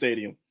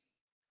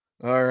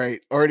 All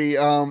right, Artie.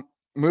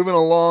 Moving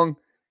along.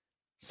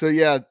 So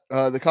yeah,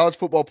 the college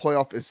football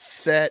playoff is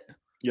set.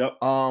 Yep.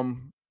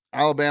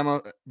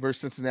 Alabama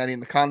versus Cincinnati in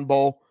the Cotton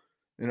Bowl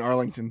in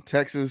Arlington,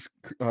 Texas,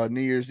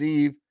 New Year's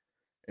Eve.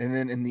 And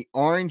then in the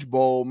Orange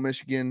Bowl,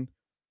 Michigan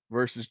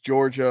versus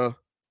Georgia.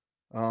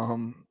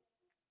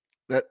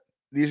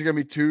 These are going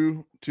to be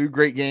two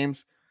great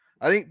games.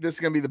 I think this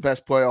is going to be the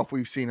best playoff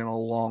we've seen in a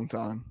long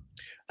time.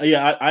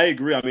 Yeah, I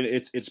agree. I mean,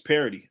 it's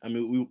parity. I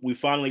mean, we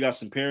finally got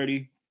some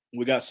parity.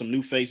 We got some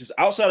new faces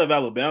outside of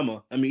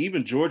Alabama. I mean,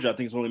 even Georgia, I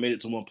think, has only made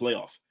it to one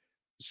playoff.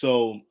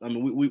 So, I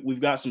mean, we've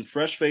got some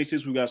fresh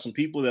faces. We've got some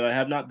people that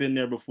have not been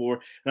there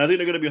before. And I think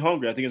they're going to be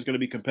hungry. I think it's going to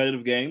be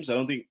competitive games. I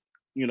don't think,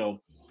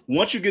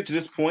 once you get to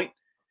this point,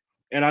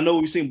 and I know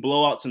we've seen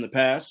blowouts in the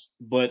past,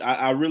 but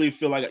I really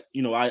feel like,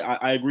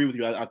 I agree with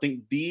you. I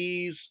think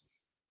these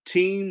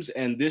teams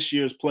and this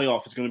year's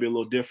playoff is going to be a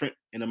little different,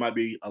 and it might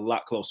be a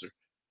lot closer.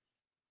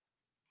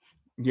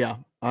 Yeah,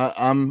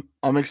 I'm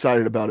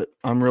excited about it.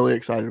 I'm really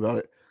excited about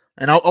it.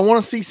 And I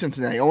want to see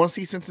Cincinnati. I want to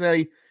see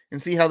Cincinnati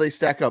and see how they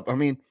stack up. I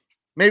mean,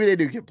 maybe they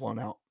do get blown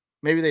out.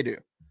 Maybe they do.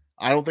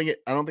 I don't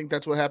think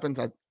that's what happens.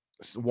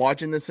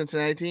 Watching the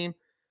Cincinnati team,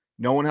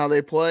 knowing how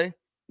they play,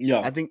 Yeah.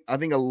 I think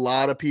a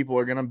lot of people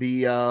are going to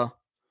be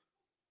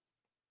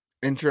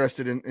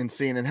interested in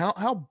seeing. And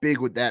how big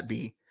would that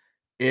be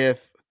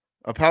if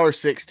a Power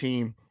 6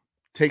 team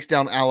takes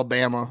down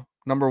Alabama,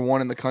 number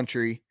 1 in the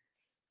country,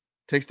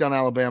 takes down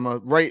Alabama,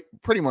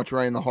 pretty much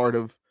right in the heart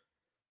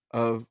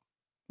of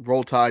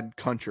Roll Tide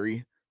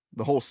country.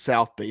 The whole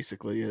South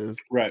basically is.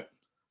 Right.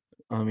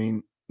 I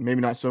mean,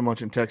 maybe not so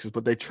much in Texas,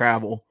 but they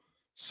travel.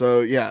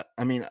 So yeah,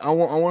 I mean, I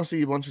want to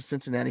see a bunch of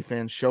Cincinnati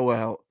fans show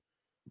out,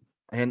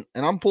 and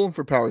I'm pulling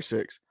for Power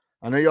 6.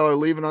 I know y'all are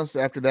leaving us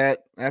after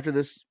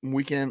this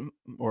weekend,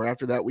 or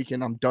after that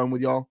weekend. I'm done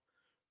with y'all.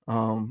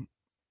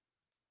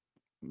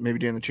 Maybe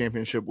during the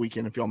championship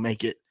weekend, if y'all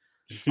make it,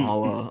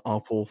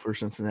 I'll pull for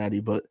Cincinnati.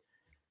 But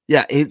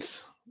yeah,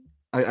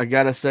 I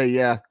gotta say,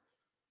 yeah,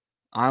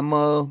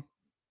 I'm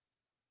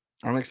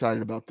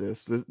excited about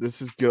this.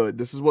 This is good.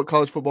 This is what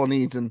college football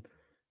needs,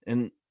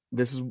 and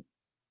this is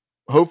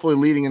hopefully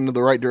leading into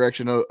the right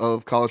direction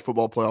of college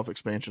football playoff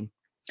expansion.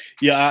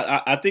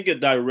 Yeah, I think it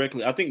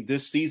directly. I think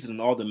this season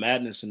and all the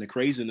madness and the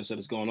craziness that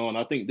is going on,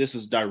 I think this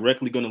is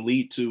directly going to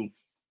lead to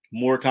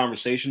more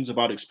conversations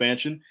about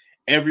expansion.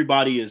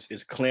 Everybody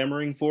is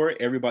clamoring for it.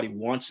 Everybody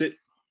wants it.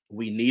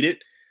 We need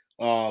it.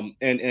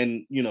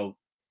 And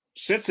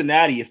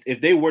Cincinnati,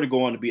 if they were to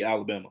go on to beat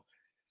Alabama,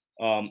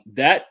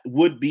 that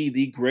would be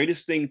the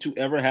greatest thing to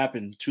ever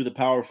happen to the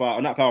Power Five,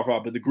 or not Power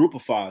Five, but the Group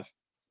of Five.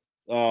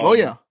 Oh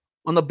yeah,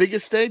 on the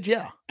biggest stage,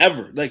 yeah,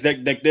 ever. Like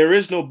there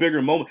is no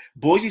bigger moment.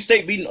 Boise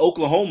State beating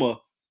Oklahoma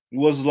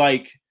was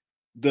like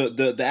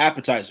the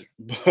appetizer,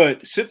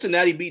 but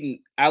Cincinnati beating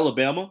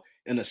Alabama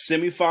in a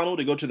semifinal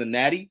to go to the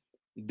Natty,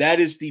 that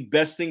is the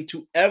best thing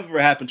to ever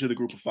happen to the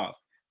Group of Five.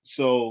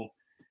 So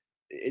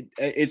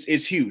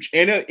it's huge,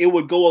 and it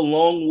would go a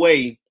long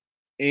way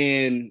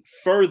in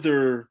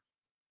further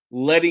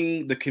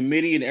letting the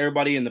committee and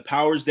everybody in the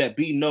powers that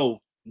be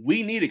know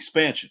we need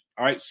expansion.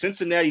 All right.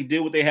 Cincinnati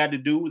did what they had to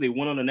do. They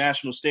went on the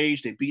national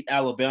stage. They beat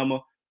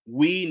Alabama.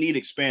 We need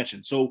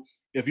expansion. So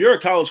if you're a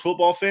college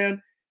football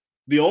fan,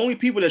 the only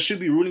people that should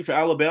be rooting for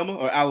Alabama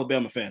are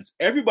Alabama fans.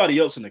 Everybody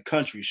else in the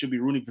country should be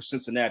rooting for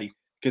Cincinnati,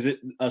 because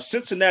a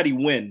Cincinnati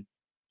win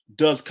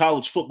does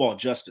college football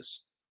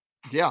justice.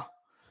 Yeah.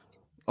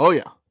 Oh,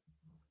 yeah.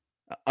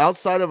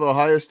 Outside of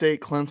Ohio State,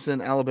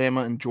 Clemson,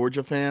 Alabama, and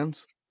Georgia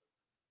fans,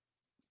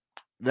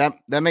 that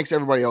makes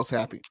everybody else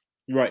happy.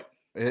 Right.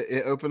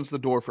 It opens the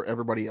door for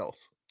everybody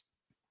else.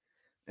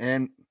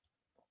 And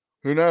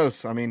who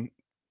knows? I mean,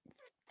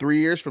 3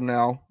 years from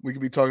now, we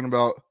could be talking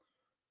about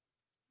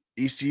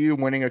ECU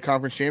winning a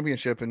conference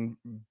championship and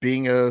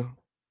being a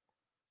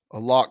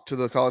lock to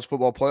the college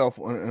football playoff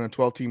in a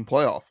 12-team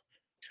playoff.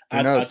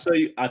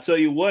 I tell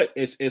you what,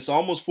 it's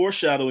almost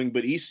foreshadowing,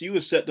 but ECU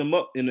has set them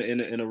up in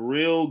a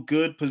real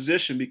good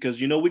position, because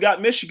we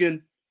got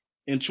Michigan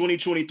in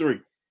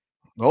 2023.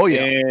 Oh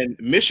yeah, and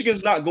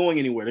Michigan's not going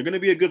anywhere. They're going to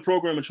be a good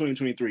program in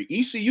 2023.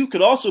 ECU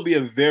could also be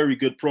a very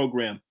good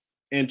program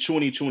in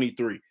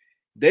 2023.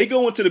 They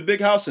go into the big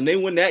house and they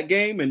win that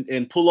game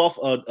and pull off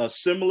a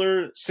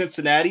similar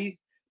Cincinnati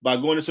by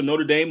going into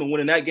Notre Dame and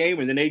winning that game,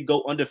 and then they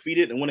go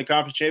undefeated and win a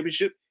conference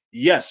championship.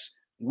 Yes,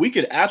 we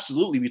could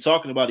absolutely be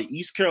talking about an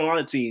East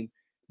Carolina team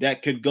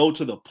that could go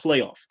to the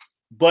playoff.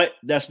 But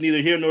that's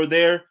neither here nor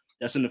there.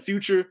 That's in the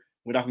future.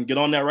 We're not going to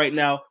get on that right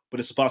now, but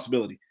it's a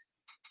possibility.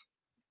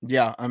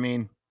 Yeah, I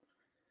mean,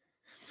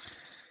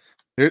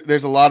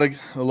 there's a lot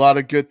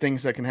of good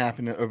things that can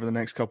happen over the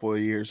next couple of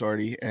years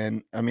already,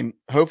 and I mean,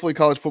 hopefully,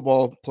 college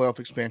football playoff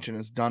expansion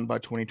is done by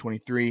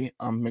 2023.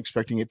 I'm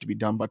expecting it to be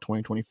done by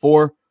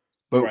 2024.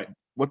 But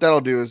What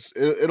that'll do is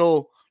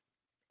it'll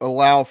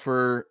allow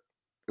for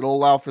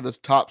the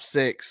top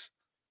six.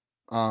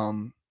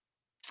 It'll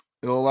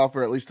allow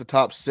for at least the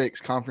top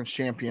 6 conference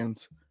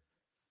champions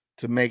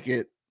to make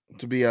it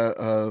to be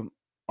a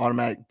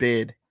automatic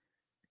bid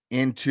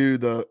into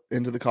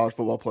the college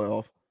football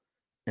playoff,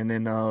 and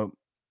then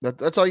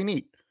that's all you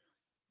need.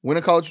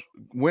 Win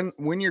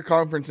your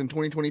conference in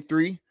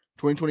 2023,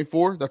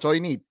 2024. That's all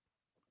you need,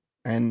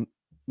 and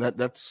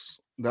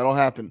that'll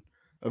happen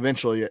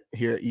eventually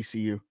here at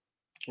ECU.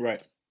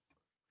 Right.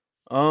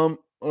 All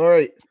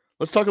right.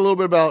 Let's talk a little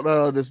bit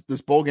about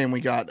this bowl game we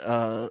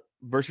got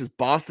versus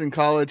Boston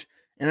College,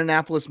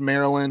 Annapolis,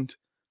 Maryland.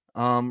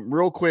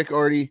 Real quick,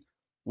 Artie,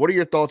 what are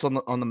your thoughts on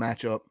the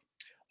matchup?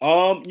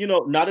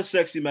 Not a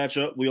sexy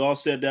matchup. We all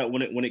said that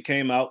when it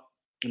came out.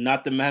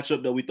 Not the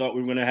matchup that we thought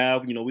we were going to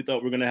have. We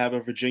thought we were going to have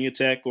a Virginia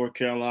Tech or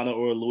Carolina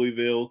or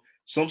Louisville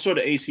some sort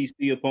of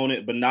ACC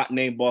opponent, but not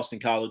named Boston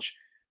College.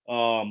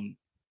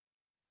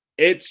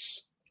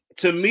 It's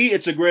to me,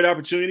 it's a great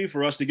opportunity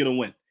for us to get a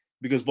win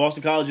because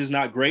Boston College is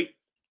not great.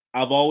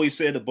 I've always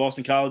said that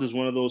Boston College is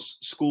one of those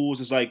schools.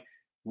 It's like,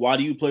 why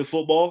do you play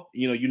football?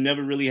 You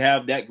never really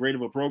have that great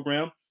of a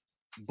program,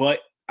 but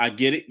I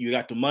get it. You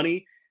got the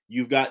money.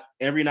 You've got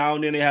every now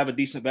and then they have a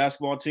decent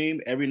basketball team.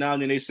 Every now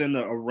and then they send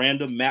a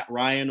random Matt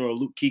Ryan or a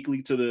Luke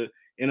Kuechly to the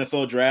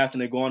NFL draft,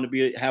 and they're going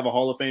to have a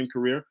Hall of Fame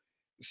career.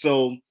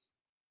 So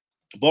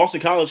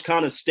Boston College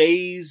kind of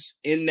stays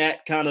in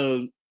that kind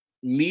of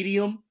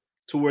medium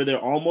to where they're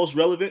almost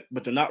relevant,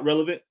 but they're not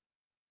relevant.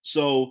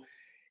 So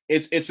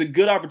it's a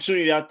good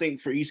opportunity, I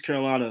think, for East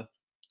Carolina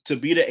to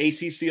be the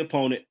ACC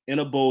opponent in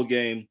a bowl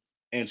game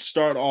and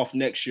start off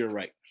next year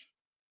right.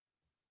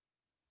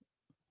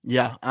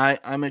 Yeah,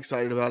 I'm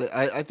excited about it.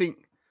 I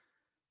think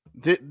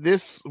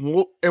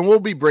we'll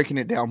be breaking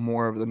it down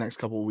more over the next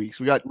couple of weeks.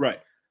 We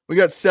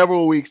got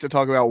several weeks to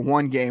talk about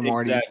one game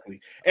already.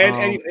 Exactly.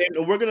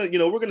 And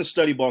we're gonna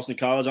study Boston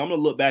College. I'm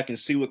gonna look back and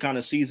see what kind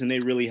of season they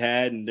really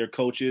had and their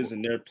coaches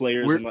and their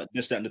players and like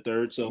this, that, and the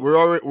third. So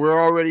we're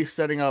already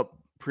setting up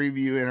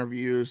preview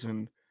interviews,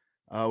 and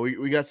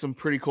we got some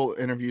pretty cool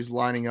interviews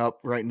lining up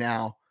right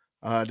now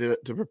to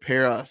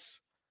prepare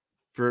us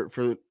for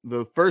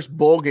the first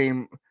bowl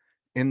game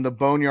in the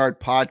Boneyard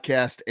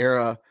podcast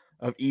era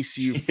of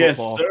ECU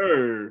football.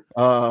 Yes,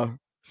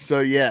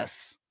 sir.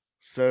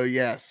 So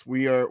yes,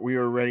 we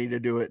are ready to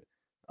do it.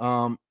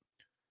 Well,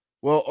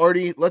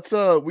 Artie, let's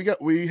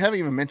we haven't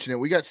even mentioned it.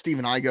 We got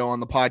Stephen Igoe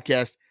on the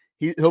podcast.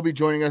 He'll be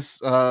joining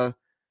us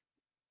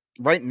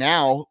right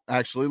now.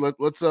 Actually,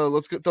 let's throw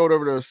it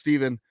over to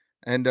Stephen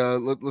and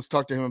let's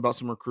talk to him about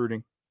some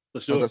recruiting.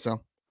 Let's do it. How's that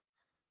sound?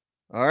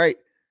 All right,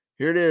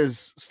 here it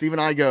is, Stephen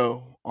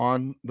Igoe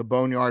on the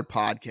Boneyard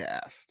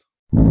podcast.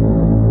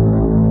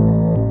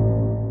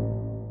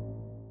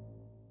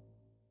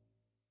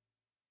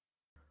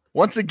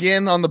 Once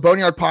again on the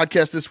Boneyard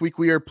podcast this week,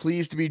 we are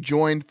pleased to be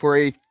joined for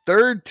a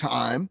third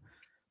time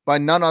by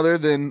none other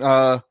than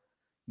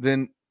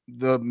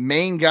the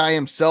main guy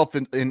himself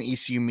in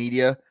ECU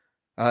media.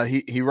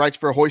 He writes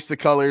for Hoist the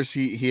Colors.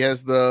 He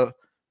has the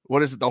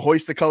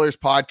Hoist the Colors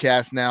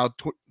podcast now,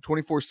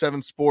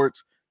 24/7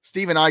 Sports.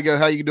 Stephen Igoe,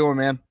 how you doing,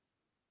 man?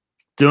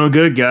 Doing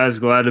good, guys.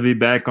 Glad to be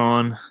back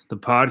on the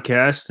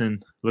podcast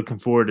and looking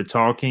forward to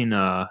talking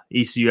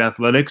ECU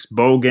athletics,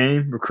 bowl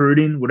game,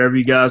 recruiting, whatever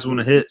you guys want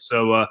to hit.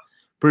 So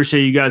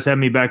appreciate you guys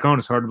having me back on.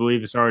 It's hard to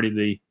believe it's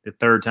already the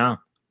third time.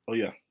 Oh,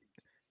 yeah.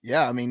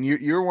 Yeah, I mean,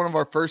 you're one of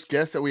our first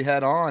guests that we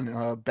had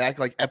on back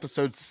like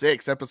episode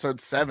 6,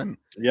 episode 7.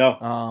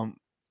 Yeah.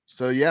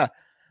 So, yeah,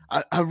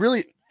 I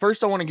really –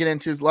 first I want to get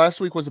into is last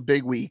week was a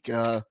big week.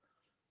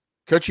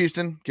 Coach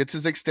Houston gets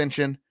his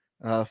extension.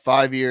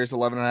 5 years,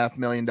 $11.5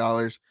 million.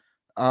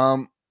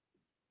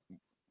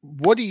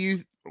 What do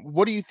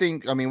you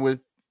think? I mean, with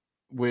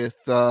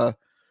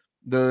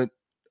the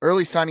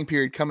early signing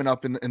period coming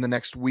up in the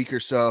next week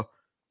or so,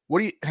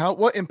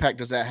 what impact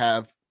does that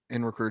have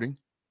in recruiting?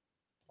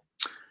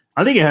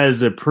 I think it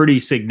has a pretty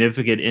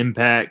significant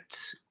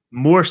impact,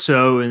 more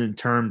so in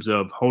terms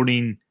of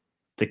holding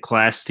the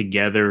class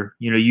together.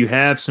 You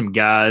have some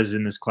guys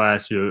in this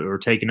class who are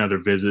taking other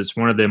visits.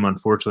 One of them,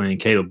 unfortunately,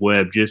 Caleb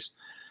Webb, just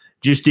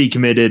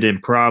decommitted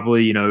and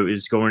probably,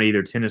 is going to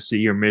either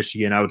Tennessee or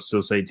Michigan. I would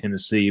still say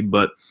Tennessee.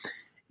 But,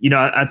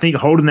 I think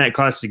holding that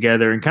class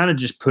together and kind of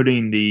just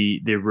putting the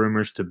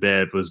rumors to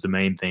bed was the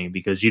main thing,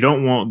 because you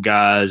don't want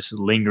guys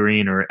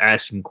lingering or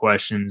asking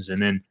questions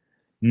and then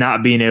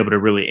not being able to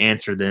really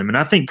answer them. And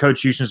I think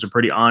Coach Houston's a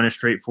pretty honest,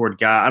 straightforward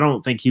guy. I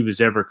don't think he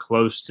was ever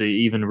close to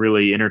even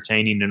really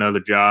entertaining another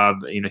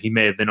job. He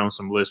may have been on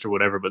some list or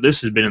whatever, but this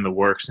has been in the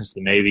works since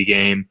the Navy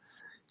game.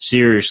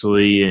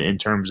 Seriously, in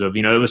terms of,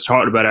 it was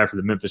talked about after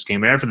the Memphis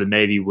game, after the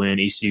Navy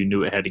win, ECU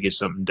knew it had to get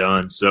something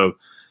done. So,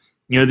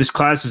 this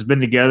class has been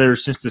together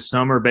since the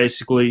summer,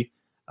 basically.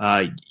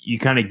 You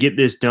kind of get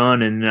this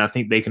done, and I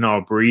think they can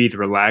all breathe,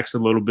 relax a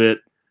little bit.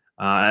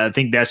 I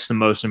think that's the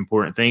most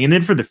important thing. And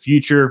then for the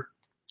future,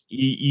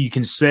 you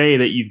can say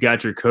that you've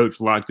got your coach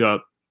locked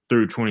up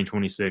through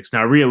 2026.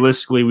 Now,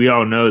 realistically, we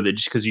all know that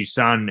just because you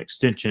sign an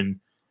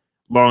extension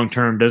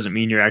long-term doesn't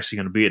mean you're actually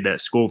going to be at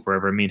that school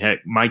forever. I mean,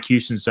 heck, Mike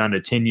Houston signed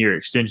a 10-year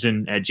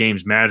extension at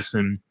James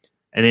Madison,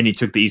 and then he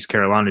took the East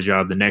Carolina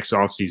job the next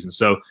offseason.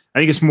 So I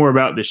think it's more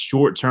about the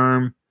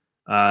short-term,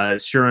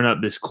 shoring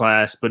up this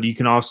class, but you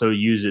can also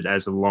use it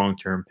as a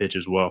long-term pitch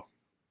as well.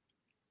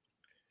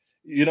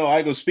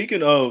 Igoe,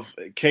 speaking of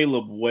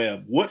Caleb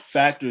Webb, what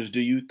factors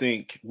do you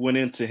think went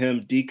into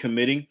him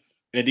decommitting,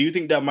 and do you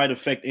think that might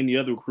affect any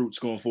other recruits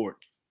going forward?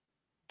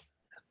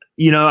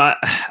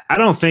 I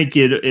don't think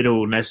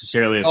it'll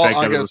necessarily affect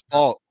Igoe's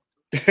fault.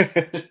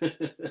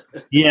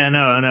 Yeah,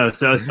 no, I know.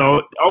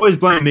 So always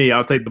blame me.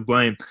 I'll take the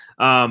blame.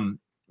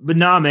 But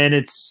nah, man,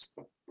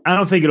 I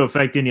don't think it'll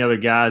affect any other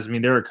guys. I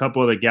mean, there are a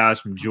couple other guys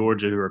from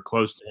Georgia who are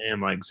close to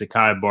him, like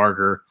Zakai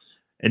Barker.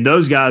 And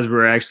those guys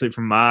were actually,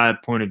 from my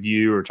point of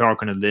view, or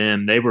talking to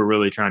them, they were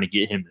really trying to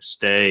get him to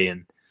stay.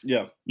 And,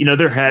 yeah,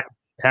 they're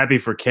happy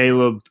for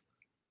Caleb.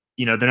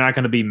 they're not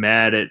going to be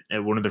mad at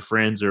one of their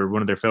friends or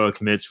one of their fellow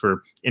commits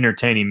for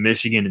entertaining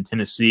Michigan and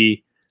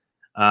Tennessee.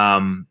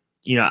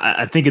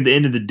 I think at the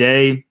end of the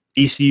day,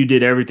 ECU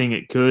did everything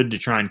it could to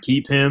try and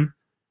keep him.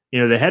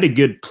 They had a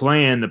good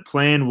plan. The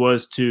plan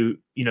was to,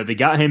 they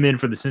got him in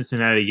for the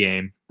Cincinnati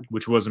game,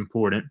 which was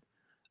important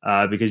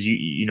because,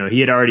 he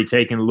had already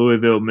taken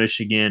Louisville,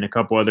 Michigan, a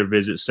couple other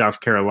visits, South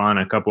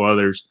Carolina, a couple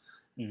others.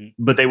 Mm-hmm.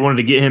 But they wanted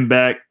to get him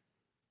back,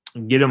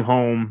 get him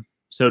home,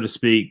 so to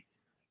speak.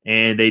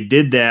 And they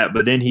did that,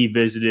 but then he's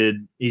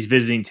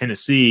visiting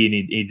Tennessee, and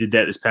he did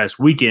that this past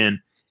weekend.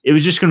 It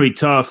was just going to be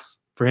tough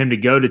for him to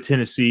go to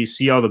Tennessee,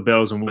 see all the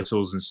bells and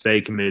whistles, and stay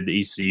committed to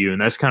ECU.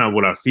 And that's kind of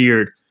what I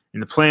feared.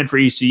 And the plan for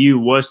ECU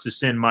was to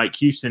send Mike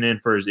Houston in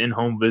for his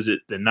in-home visit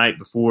the night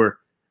before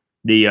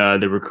the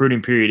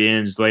recruiting period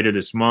ends later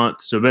this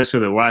month. So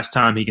basically the last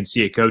time he can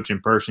see a coach in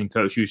person,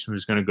 Coach Houston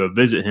was going to go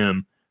visit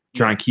him,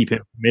 try and keep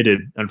him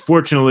committed.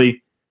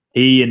 Unfortunately,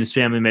 he and his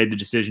family made the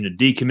decision to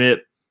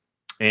decommit.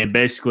 And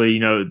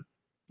basically,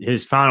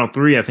 his final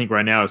three, I think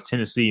right now, is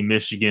Tennessee,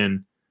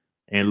 Michigan,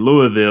 and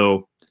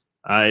Louisville.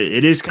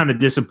 It is kind of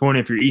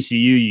disappointing for ECU.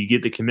 You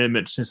get the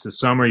commitment since the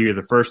summer. You're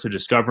the first to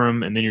discover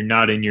them, and then you're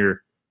not in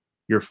your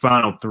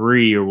final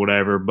three or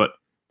whatever. But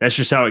that's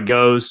just how it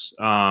goes.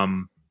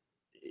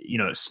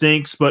 It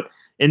stinks. But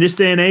in this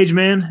day and age,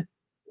 man,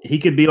 he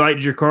could be like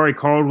Jakari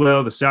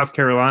Caldwell, the South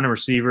Carolina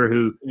receiver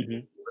who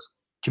was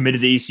committed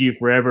to ECU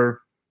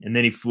forever, and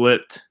then he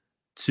flipped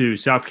to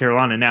South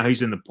Carolina. Now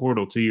he's in the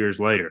portal 2 years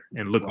later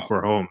and looking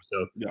for a home.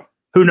 So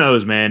who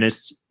knows, man?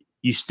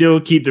 You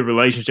still keep the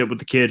relationship with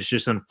the kid. It's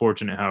just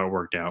unfortunate how it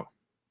worked out.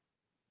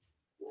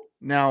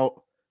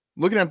 Now,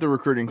 looking at the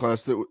recruiting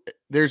class,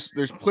 there's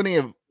plenty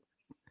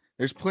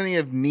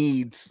of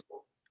needs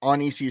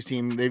on ECU's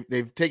team.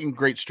 They've taken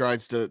great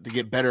strides to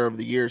get better over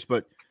the years.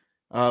 But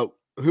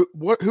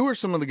who are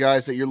some of the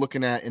guys that you're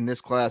looking at in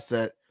this class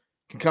that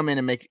can come in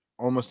and make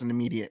almost an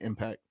immediate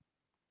impact?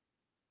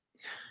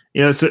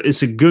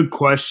 It's a good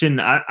question.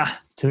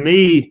 To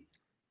me,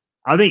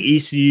 I think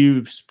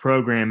ECU's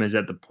program is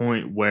at the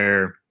point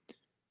where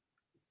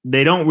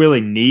they don't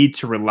really need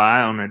to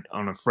rely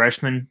on a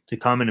freshman to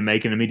come in and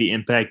make an immediate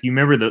impact. You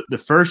remember the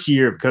first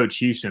year of Coach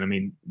Houston, I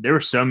mean, there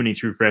were so many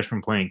true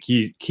freshmen playing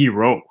key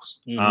roles.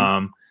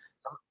 Mm-hmm.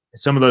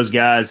 Some of those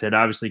guys had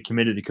obviously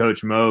committed to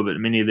Coach Mo, but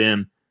many of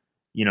them,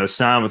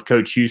 signed with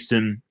Coach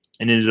Houston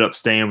and ended up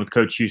staying with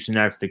Coach Houston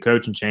after the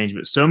coaching change.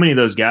 But so many of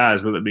those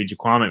guys, whether it be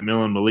Jaquan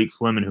McMillan, Malik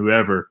Fleming,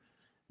 whoever,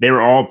 they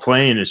were all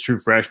playing as true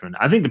freshmen.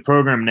 I think the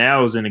program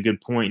now is in a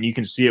good point, and you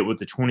can see it with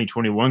the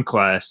 2021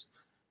 class,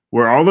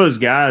 where all those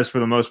guys, for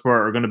the most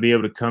part, are going to be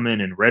able to come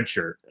in and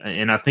redshirt.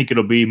 And I think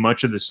it'll be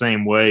much of the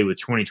same way with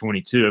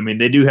 2022. I mean,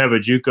 they do have a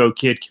JUCO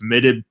kid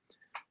committed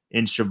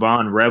in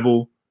Siobhan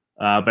Rebel,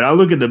 but I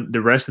look at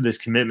the rest of this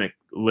commitment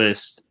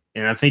list,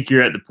 and I think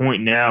you're at the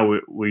point now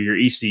where you're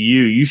ECU.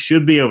 You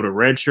should be able to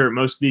redshirt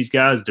most of these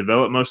guys,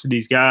 develop most of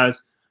these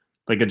guys.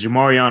 Like a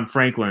Jamarion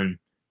Franklin,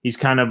 he's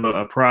kind of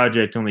a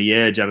project on the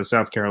edge out of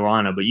South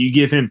Carolina, but you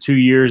give him 2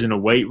 years in a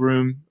weight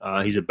room.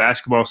 He's a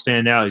basketball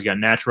standout. He's got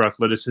natural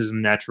athleticism,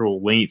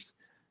 natural length,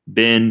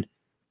 bend.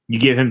 You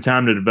give him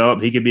time to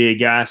develop. He could be a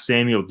guy,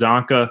 Samuel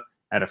Donka,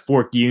 at a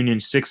Fork Union,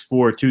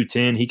 6'4",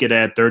 210. He could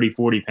add 30,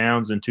 40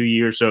 pounds in 2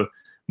 years. So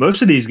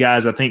most of these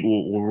guys, I think,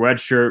 will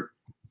redshirt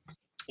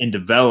and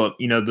develop.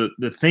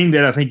 The thing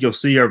that I think you'll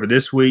see over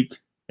this week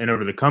and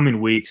over the coming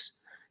weeks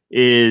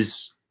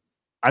is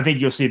I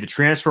think you'll see the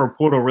transfer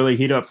portal really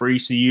heat up for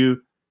ECU.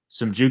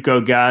 Some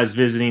JUCO guys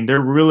visiting. They're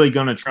really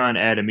going to try and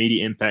add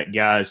immediate impact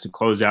guys to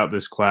close out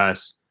this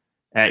class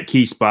at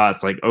key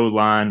spots like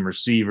O-line,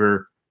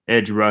 receiver,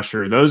 edge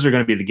rusher. Those are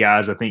going to be the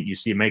guys I think you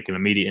see make an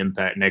immediate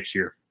impact next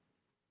year.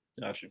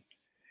 Gotcha.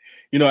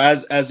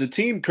 As the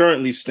team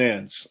currently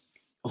stands,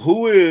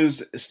 who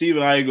is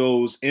Stephen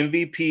Igoe's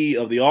MVP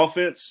of the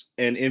offense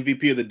and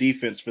MVP of the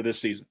defense for this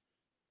season?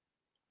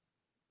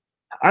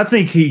 I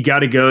think he got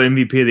to go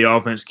MVP of the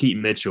offense,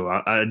 Keaton Mitchell.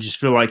 I just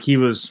feel like he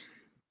was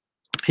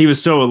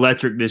so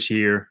electric this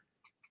year,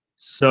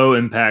 so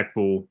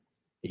impactful.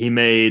 He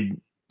made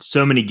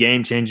so many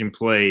game-changing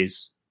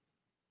plays.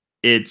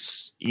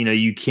 It's,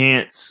 you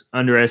can't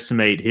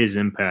underestimate his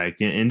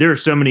impact. And there are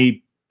so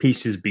many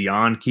pieces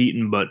beyond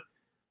Keaton, but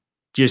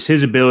just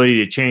his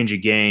ability to change a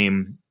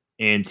game,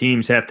 and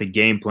teams have to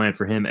game plan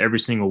for him every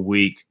single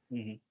week.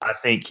 Mm-hmm. I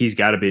think he's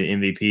got to be the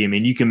MVP. I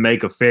mean, you can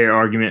make a fair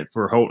argument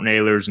for Holton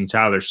Ahlers and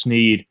Tyler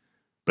Snead,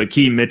 but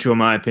Keaton Mitchell, in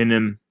my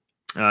opinion,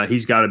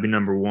 he's got to be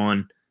number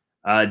one.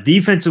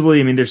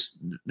 Defensively, I mean,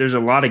 there's a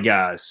lot of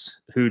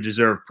guys who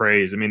deserve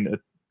praise. I mean,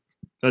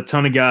 a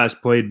ton of guys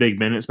played big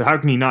minutes, but how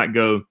can you not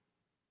go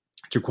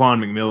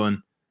Jaquan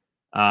McMillan?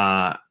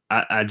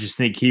 I just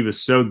think he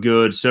was so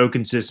good, so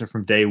consistent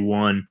from day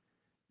one.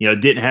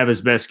 Didn't have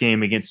his best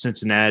game against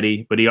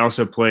Cincinnati, but he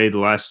also played the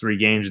last 3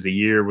 games of the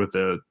year with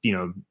a,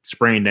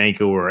 sprained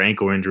ankle or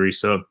ankle injury.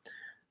 So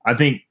I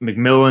think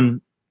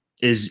McMillan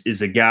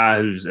is a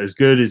guy who's as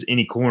good as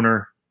any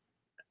corner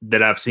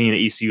that I've seen at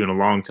ECU in a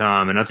long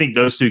time. And I think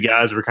those two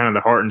guys were kind of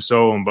the heart and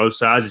soul on both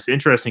sides. It's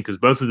interesting because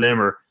both of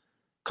them are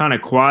kind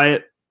of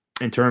quiet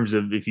in terms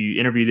of if you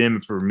interview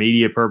them for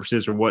media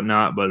purposes or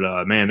whatnot. But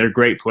man, they're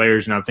great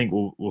players, and I think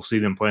we'll see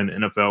them play in the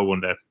NFL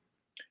one day.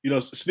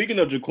 Speaking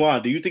of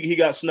Jaquan, do you think he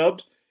got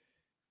snubbed?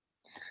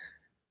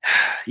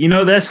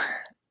 That's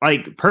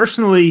like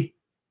personally,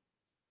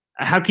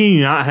 how can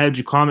you not have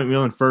Jaquan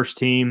McMillan first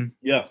team?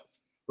 Yeah,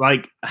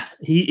 like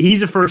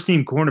he's a first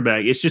team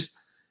cornerback. It's just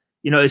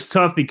it's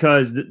tough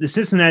because the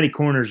Cincinnati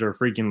corners are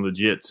freaking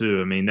legit too.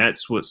 I mean,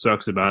 that's what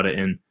sucks about it,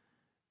 and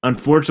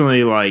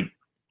unfortunately, like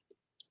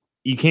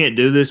you can't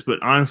do this.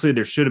 But honestly,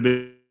 there should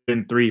have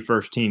been 3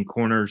 first team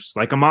corners.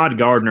 Like Ahmad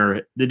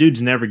Gardner, the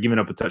dude's never given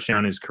up a touchdown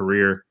in his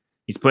career.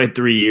 He's played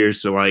 3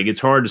 years, so like it's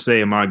hard to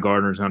say Ahmad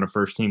Gardner's not a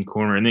first team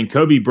corner. And then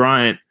Kobe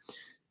Bryant,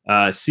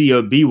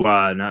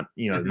 COBY, not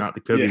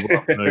the Kobe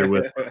we're familiar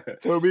with.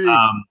 Kobe.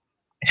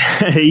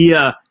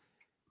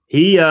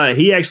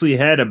 He actually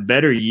had a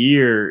better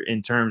year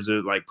in terms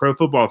of like Pro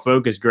Football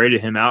Focus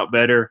graded him out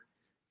better,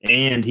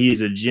 and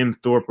he's a Jim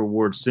Thorpe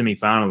Award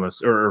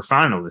semifinalist or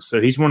finalist.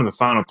 So he's one of the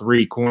final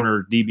 3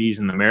 corner DBs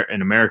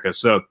in America.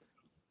 So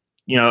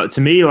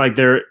to me, like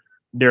there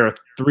are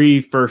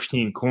 3 first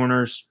team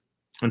corners.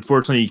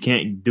 Unfortunately, you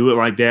can't do it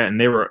like that. And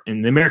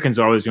the Americans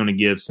are always going to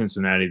give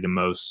Cincinnati the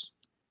most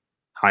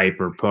hype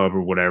or pub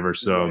or whatever.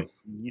 So,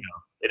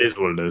 it is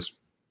what it is.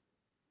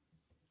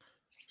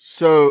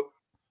 So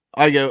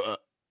Igoe,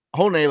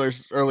 Holton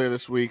Ahlers earlier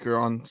this week or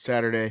on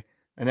Saturday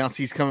announced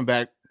he's coming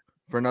back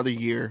for another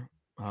year.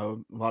 A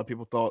lot of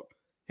people thought,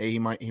 hey, he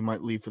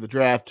might leave for the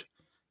draft,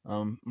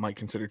 might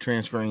consider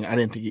transferring. I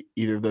didn't think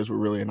either of those were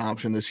really an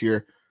option this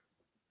year.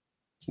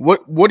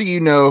 What do you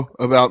know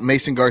about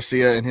Mason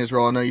Garcia and his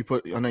role? I know you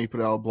put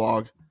out a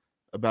blog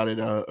about it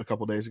a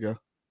couple days ago.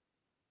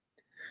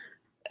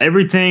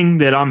 Everything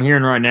that I'm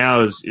hearing right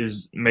now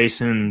is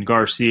Mason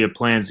Garcia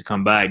plans to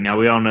come back. Now,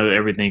 we all know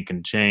everything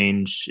can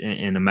change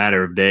in a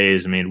matter of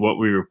days. I mean, what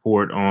we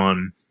report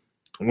on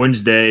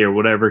Wednesday or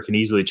whatever can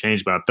easily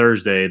change by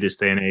Thursday this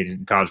day and age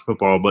in college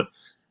football. But,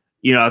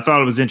 I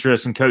thought it was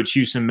interesting. Coach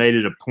Houston made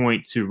it a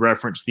point to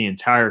reference the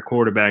entire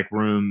quarterback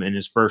room in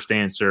his first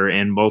answer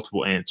and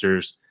multiple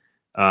answers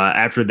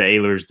after the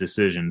Ahlers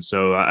decision.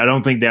 So I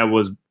think that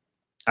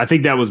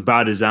was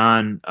by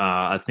design.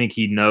 I think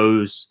he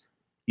knows –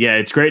 yeah,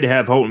 it's great to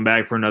have Holton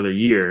back for another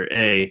year,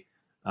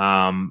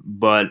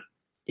 but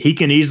he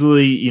can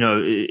easily,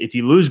 if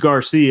you lose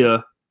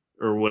Garcia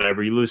or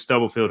whatever, you lose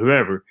Stubblefield,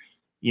 whoever,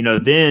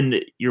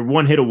 then you're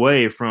one hit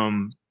away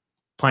from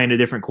playing a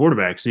different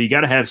quarterback. So you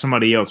got to have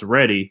somebody else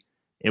ready.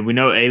 And we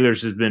know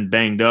Ahlers has been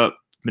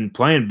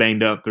playing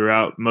banged up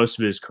throughout most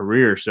of his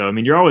career. So, I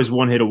mean, you're always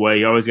one hit away.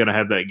 You always got to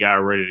have that guy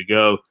ready to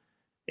go.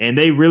 And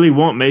they really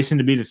want Mason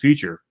to be the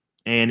future.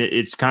 And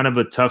it's kind of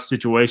a tough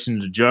situation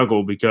to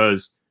juggle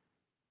because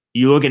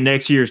you look at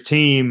next year's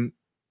team,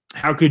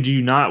 how could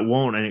you not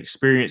want an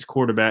experienced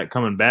quarterback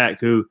coming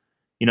back who,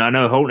 I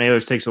know Holton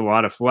Ahlers takes a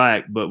lot of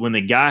flack, but when the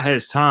guy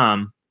has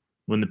time,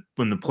 when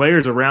the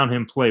players around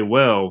him play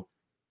well,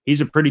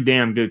 he's a pretty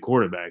damn good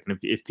quarterback. And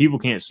if people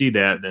can't see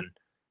that, then,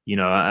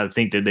 I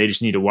think that they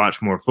just need to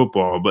watch more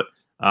football. But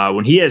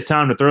when he has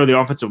time to throw, the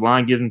offensive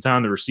line gives him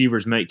time, the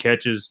receivers make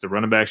catches, the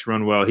running backs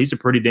run well, he's a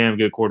pretty damn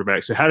good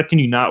quarterback. So how can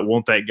you not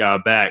want that guy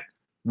back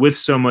with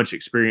so much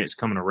experience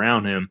coming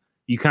around him?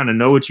 You kind of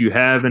know what you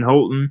have in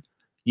Holton.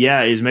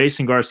 Yeah, is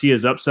Mason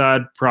Garcia's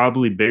upside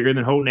probably bigger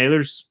than Holton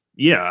Ahlers?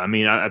 Yeah, I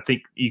mean, I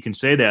think you can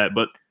say that,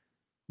 but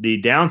the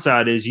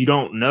downside is you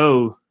don't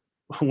know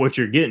what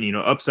you're getting.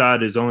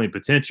 Upside is only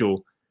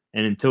potential,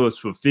 and until it's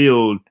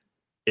fulfilled,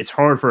 it's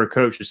hard for a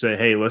coach to say,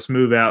 hey, let's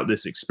move out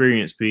this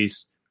experience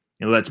piece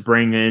and let's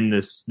bring in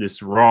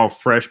this raw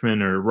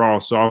freshman or raw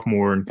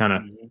sophomore and kind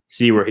of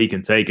see where he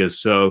can take us.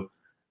 So,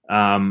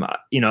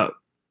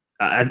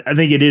 I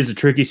think it is a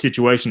tricky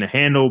situation to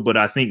handle, but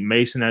I think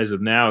Mason, as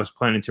of now, is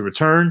planning to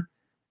return.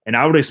 And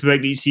I would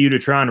expect ECU to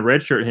try and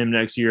redshirt him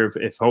next year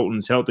if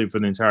Holton's healthy for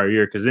the entire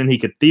year, because then he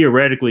could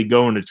theoretically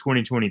go into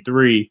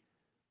 2023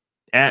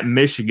 at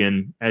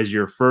Michigan as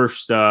your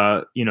first,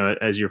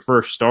 as your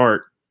first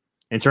start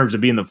in terms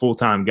of being the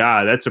full-time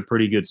guy. That's a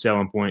pretty good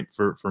selling point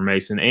for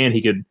Mason, and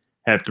he could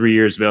have 3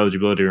 years of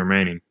eligibility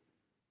remaining.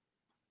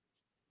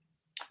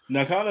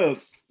 Now, kind of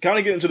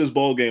get into this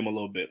bowl game a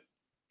little bit.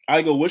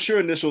 Igoe, what's your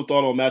initial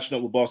thought on matching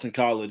up with Boston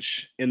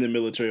College in the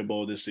Military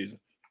Bowl this season?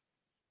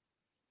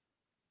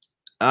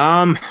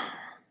 I'm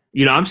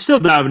still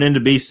diving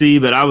into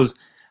BC, but I'm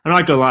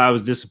not gonna lie, I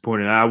was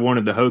disappointed. I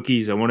wanted the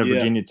Hokies, I wanted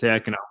Virginia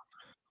Tech, and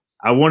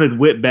I wanted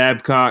Whit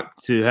Babcock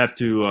to have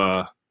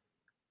to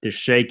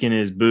shake in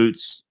his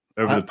boots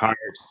over the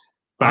Pirates.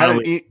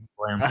 Finally,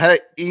 I had an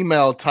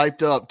email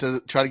typed up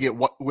to try to get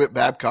Whit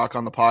Babcock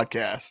on the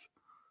podcast.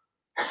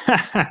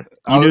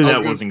 You knew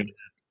that wasn't going to happen.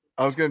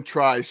 I was going to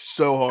try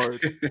so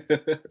hard.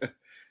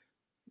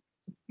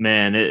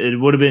 Man, it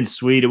would have been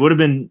sweet. It would have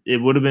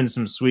been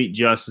some sweet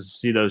justice to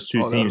see those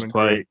two teams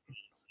play,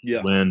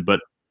 win. But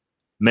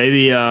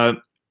maybe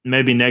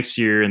next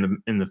year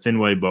in the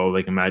Fenway Bowl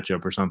they can match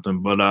up or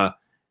something. But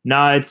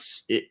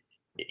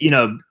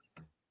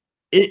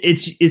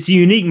It's a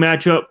unique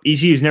matchup.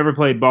 ECU's never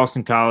played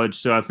Boston College,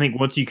 so I think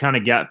once you kind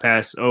of got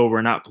past,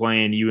 we're not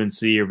playing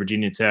UNC or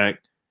Virginia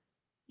Tech,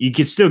 you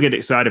can still get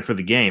excited for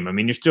the game. I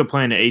mean, you're still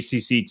playing the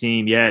ACC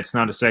team. Yeah, it's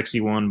not a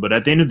sexy one, but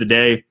at the end of the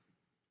day,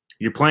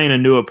 you're playing a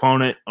new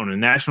opponent on a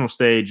national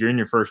stage. You're in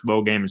your first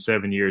bowl game in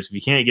 7 years. If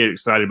you can't get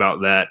excited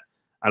about that,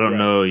 I don't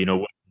know,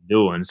 what you're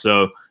doing.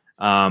 So,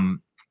 and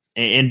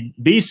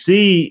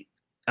BC,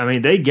 I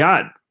mean, they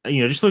got,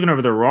 just looking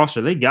over their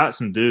roster, they got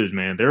some dudes,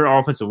 man. Their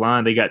offensive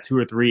line, they got 2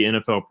 or 3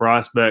 NFL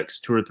prospects,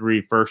 2 or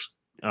 3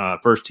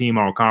 first team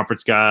all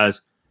conference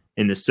guys.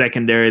 In the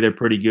secondary, they're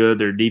pretty good.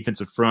 Their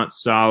defensive front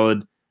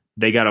solid.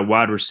 They got a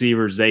wide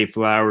receiver, Zay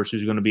Flowers,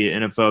 who's going to be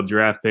an NFL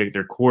draft pick.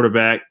 Their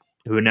quarterback,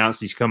 who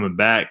announced he's coming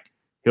back,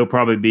 he'll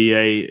probably be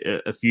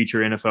a future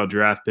NFL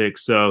draft pick.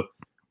 So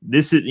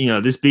this is,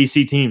 this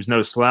BC team's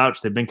no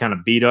slouch. They've been kind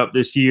of beat up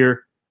this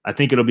year. I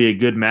think it'll be a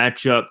good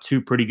matchup.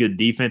 2 pretty good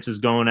defenses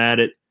going at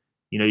it.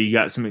 You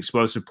got some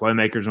explosive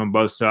playmakers on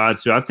both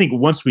sides. So I think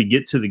once we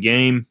get to the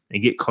game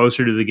and get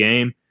closer to the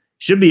game,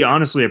 should be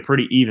honestly a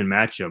pretty even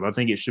matchup. I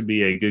think it should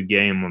be a good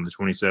game on the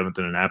 27th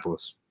in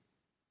Annapolis.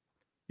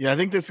 Yeah, I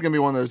think this is going to be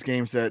one of those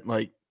games that,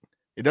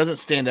 it doesn't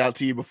stand out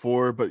to you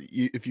before, but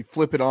if you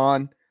flip it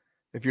on,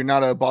 if you're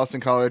not a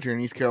Boston College or an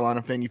East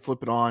Carolina fan, you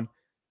flip it on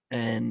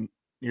and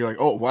you're like,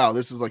 oh, wow,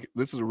 this is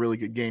a really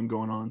good game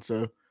going on.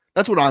 So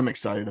that's what I'm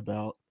excited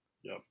about.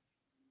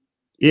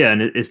 Yeah,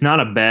 and it's not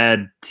a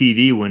bad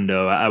TV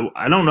window.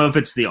 I don't know if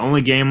it's the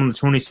only game on the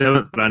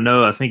 27th, but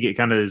I think it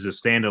kind of is a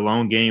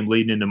standalone game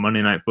leading into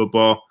Monday Night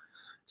Football.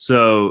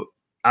 So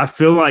I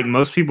feel like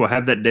most people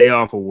have that day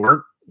off of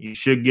work. You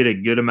should get a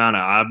good amount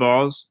of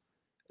eyeballs.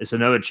 It's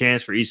another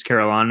chance for East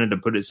Carolina to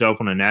put itself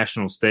on a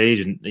national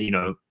stage and,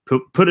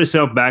 put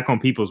itself back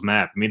on people's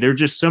map. I mean, there are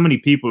just so many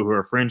people who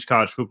are fringe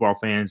college football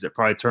fans that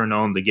probably turned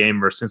on the game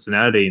versus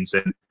Cincinnati and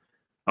said,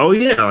 oh,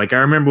 yeah, I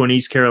remember when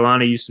East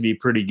Carolina used to be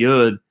pretty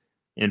good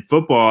in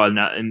football,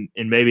 and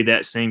maybe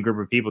that same group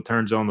of people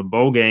turns on the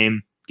bowl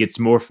game, gets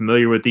more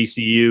familiar with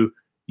ECU,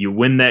 you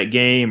win that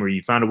game or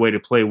you find a way to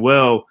play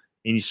well,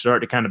 and you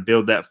start to kind of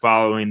build that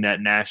following, that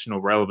national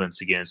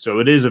relevance again. So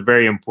it is a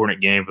very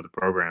important game for the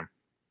program.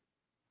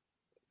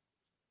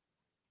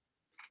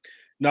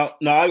 Now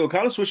I go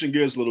kind of switching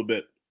gears a little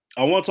bit.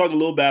 I want to talk a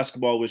little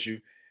basketball with you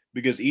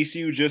because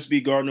ECU just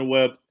beat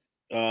Gardner-Webb.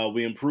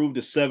 We improved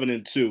to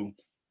 7-2.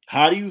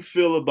 How do you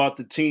feel about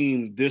the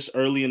team this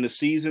early in the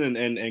season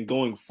and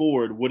going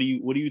forward? What do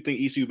you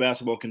think ECU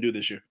basketball can do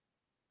this year?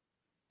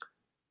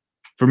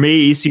 For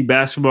me, ECU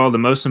basketball, the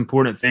most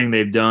important thing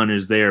they've done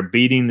is they are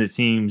beating the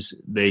teams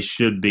they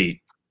should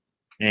beat.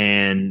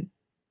 And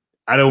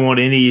I don't want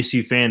any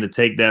ECU fan to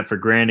take that for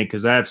granted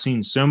because I've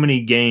seen so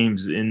many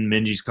games in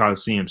Minji's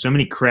Coliseum, so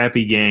many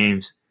crappy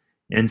games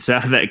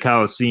inside that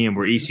Coliseum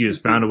where ECU has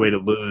found a way to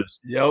lose.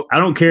 Yep. I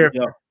don't care.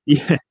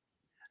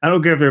 I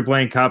don't care if they're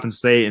playing Coppin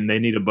State and they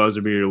need a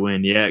buzzer beater to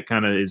win. Yeah,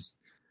 it's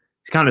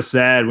kind of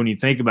sad when you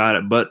think about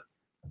it, but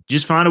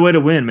just find a way to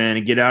win, man,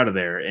 and get out of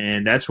there.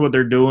 And that's what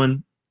they're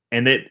doing.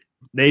 And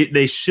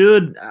they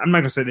should. I'm not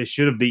gonna say they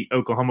should have beat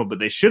Oklahoma, but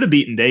they should have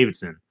beaten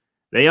Davidson.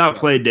 They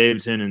outplayed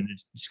Davidson and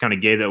just kind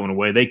of gave that one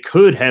away. They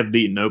could have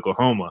beaten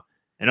Oklahoma,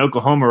 and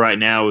Oklahoma right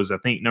now is, I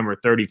think, number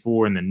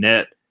 34 in the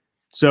net.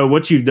 So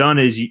what you've done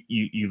is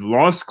you've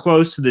lost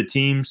close to the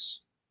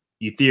teams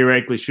you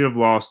theoretically should have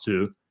lost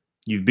to.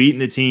 You've beaten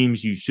the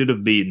teams you should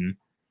have beaten.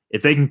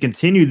 If they can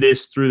continue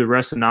this through the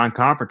rest of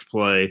non-conference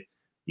play,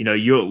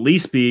 you'll at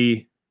least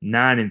be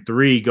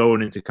 9-3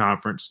 going into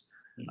conference.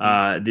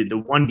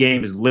 The one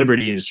game is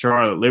Liberty and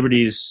Charlotte.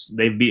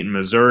 They've beaten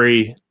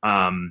Missouri.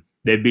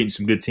 They've beaten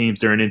some good teams.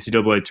 They're an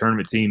NCAA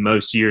tournament team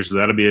most years, so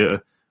that'll be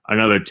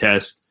another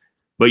test.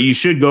 But you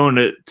should go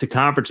into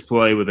conference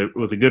play with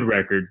a good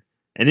record,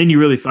 and then you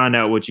really find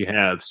out what you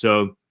have.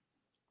 So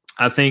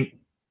I think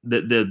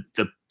the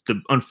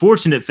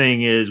unfortunate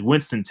thing is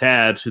Winston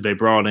Tabbs, who they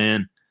brought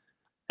in,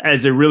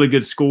 as a really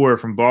good scorer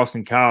from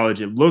Boston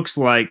College. It looks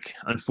like,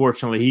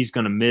 unfortunately, he's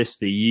going to miss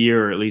the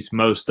year, or at least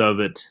most of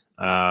it,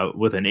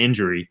 with an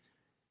injury.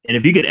 And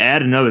if you could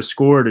add another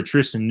scorer to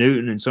Tristan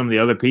Newton and some of the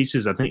other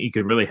pieces, I think you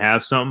could really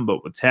have something.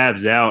 But with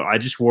Tabbs out, I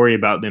just worry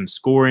about them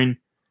scoring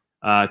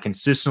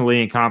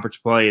consistently in conference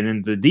play. And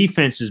then the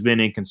defense has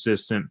been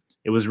inconsistent.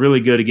 It was really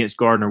good against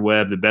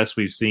Gardner-Webb, the best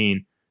we've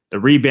seen. The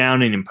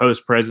rebounding and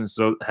post presence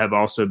have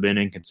also been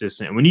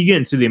inconsistent. And when you get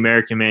into the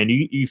American, man,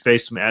 you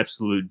face some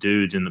absolute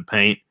dudes in the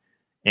paint,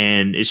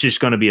 and it's just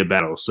going to be a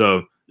battle.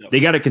 So they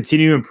got to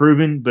continue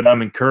improving, but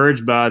I'm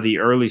encouraged by the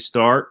early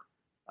start.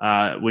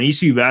 When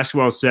ECU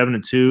basketball is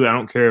 7-2, I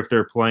don't care if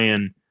they're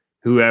playing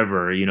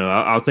whoever.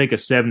 I'll take a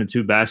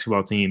 7-2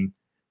 basketball team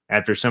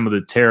after some of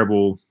the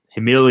terrible,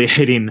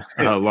 humiliating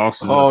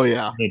losses. Oh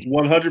yeah,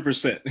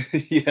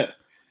 100%. Yeah.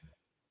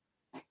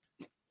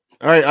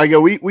 All right,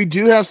 Igoe. We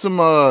do have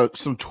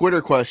some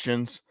Twitter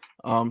questions.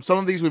 Some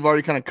of these we've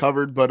already kind of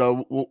covered, but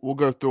we'll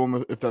go through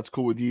them if that's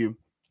cool with you.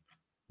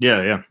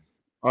 Yeah.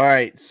 All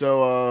right,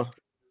 so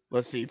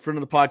let's see. Friend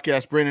of the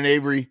podcast, Brandon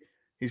Avery.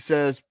 He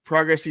says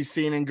progress he's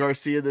seen in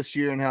Garcia this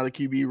year and how the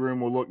QB room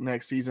will look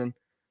next season.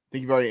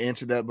 think you've already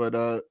answered that,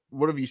 but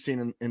what have you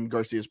seen in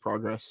Garcia's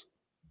progress?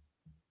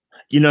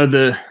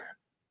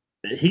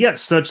 He got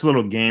such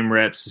little game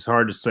reps. It's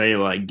hard to say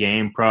like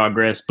game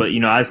progress, but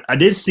I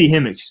did see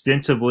him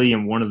extensively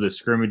in one of the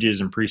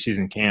scrimmages in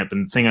preseason camp,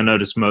 and the thing I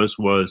noticed most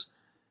was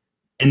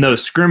in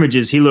those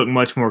scrimmages he looked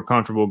much more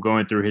comfortable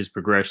going through his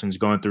progressions,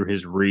 going through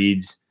his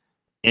reads,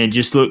 and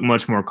just looked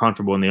much more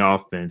comfortable in the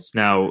offense.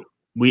 Now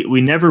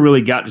we never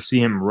really got to see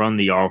him run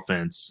the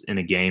offense in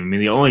a game. I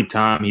mean, the only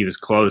time he was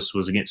close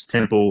was against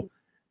Temple.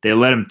 They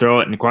let him throw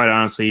it, and quite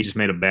honestly, he just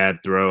made a bad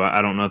throw.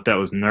 I don't know if that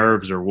was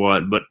nerves or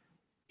what, but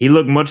he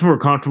looked much more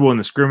comfortable in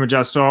the scrimmage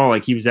I saw.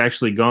 Like he was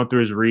actually going through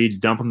his reads,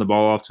 dumping the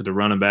ball off to the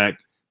running back.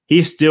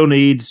 He still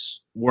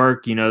needs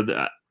work.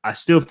 I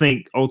still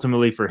think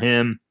ultimately for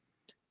him,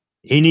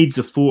 he needs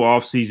a full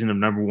offseason of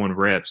number one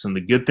reps. And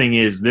the good thing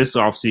is this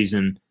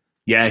offseason,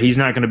 yeah, he's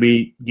not going to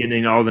be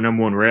getting all the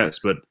number one reps.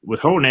 But with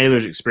Holton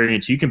Ahlers'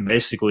 experience, you can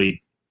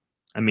basically,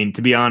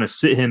 to be honest,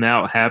 sit him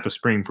out half a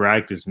spring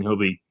practice and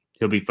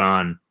he'll be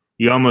fine.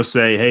 You almost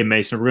say, hey,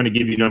 Mason, we're going to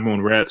give you number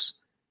one reps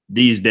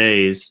these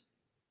days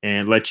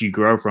and let you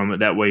grow from it.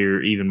 That way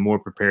you're even more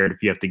prepared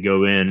if you have to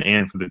go in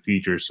and for the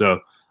future.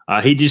 So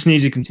he just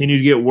needs to continue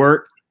to get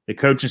work. The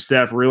coaching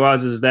staff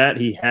realizes that.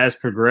 He has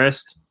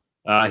progressed.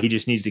 He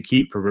just needs to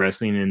keep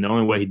progressing, and the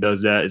only way he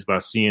does that is by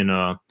seeing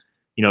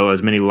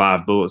as many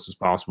live bullets as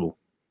possible.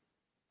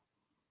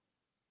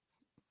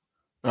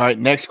 All right,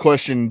 next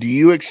question. Do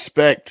you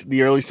expect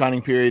the early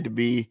signing period to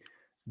be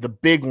the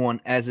big one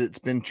as it's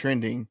been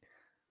trending?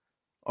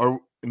 And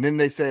then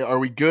they say, are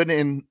we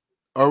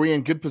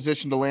in good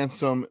position to land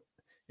some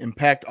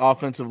impact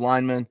offensive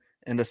linemen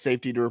and a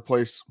safety to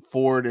replace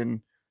Ford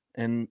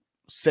and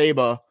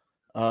Saba?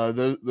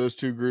 Those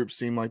two groups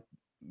seem like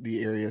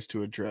the areas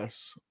to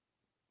address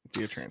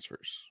via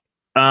transfers.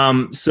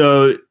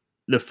 So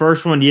the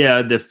first one,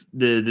 yeah,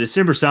 the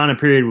December signing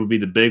period will be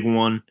the big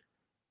one.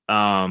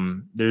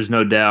 There's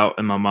no doubt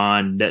in my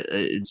mind that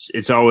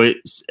it's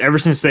always, ever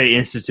since they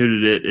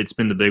instituted it, it's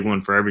been the big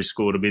one for every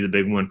school to be the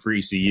big one for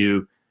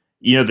ECU.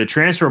 The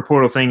transfer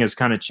portal thing has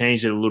kind of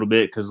changed it a little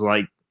bit because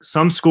like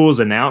some schools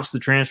announce the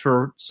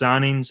transfer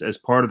signings as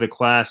part of the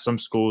class. Some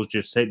schools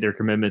just take their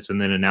commitments and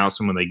then announce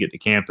them when they get to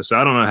campus. So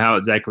I don't know how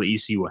exactly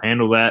ECU will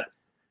handle that.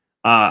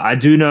 I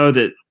do know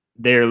that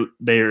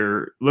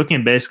they're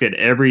looking basically at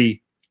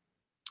every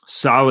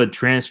solid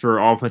transfer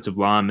offensive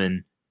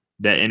lineman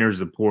that enters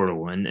the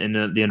portal. And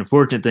the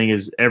unfortunate thing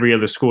is every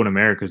other school in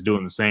America is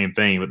doing the same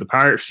thing. But the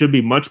Pirates should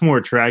be much more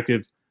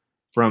attractive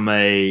from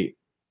a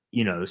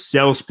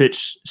sales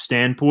pitch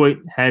standpoint,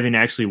 having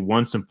actually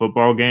won some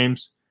football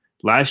games.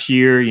 Last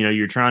year,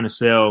 you're trying to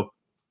sell.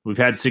 We've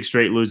had 6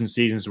 straight losing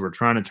seasons. So we're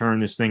trying to turn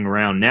this thing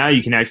around. Now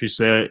you can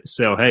actually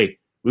sell, hey,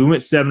 we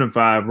went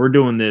 7-5. We're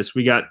doing this.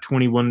 We got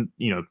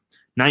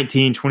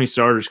 19, 20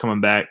 starters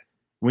coming back.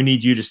 We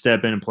need you to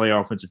step in and play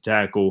offensive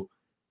tackle,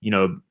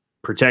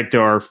 protect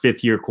our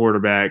 5th-year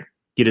quarterback,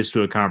 get us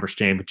to a conference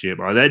championship.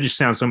 That just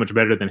sounds so much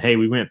better than, hey,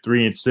 we went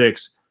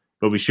 3-6,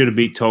 but we should have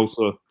beat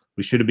Tulsa.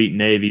 We should have beat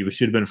Navy. We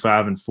should have been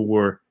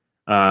 5-4,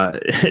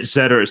 et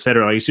cetera, et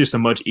cetera. Like, it's just a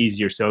much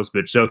easier sales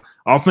pitch. So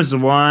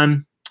offensive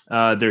line,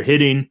 they're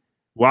hitting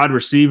wide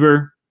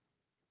receiver.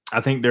 I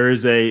think there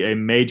is a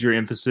major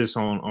emphasis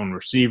on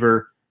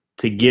receiver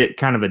to get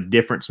kind of a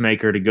difference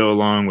maker to go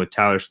along with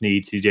Tyler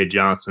Snead, CJ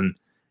Johnson.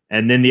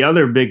 And then the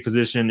other big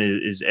position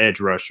is edge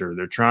rusher.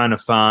 They're trying to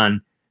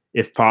find,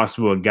 if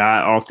possible, a guy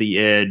off the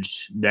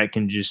edge that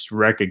can just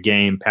wreck a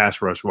game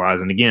pass rush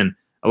wise. And again,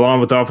 along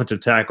with offensive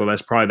tackle,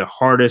 that's probably the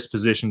hardest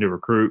position to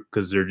recruit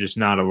because there are just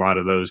not a lot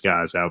of those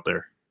guys out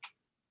there.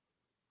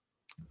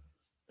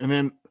 And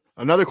then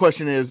another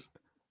question is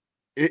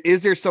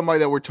there somebody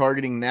that we're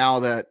targeting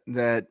now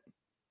that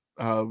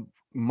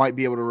might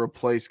be able to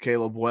replace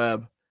Caleb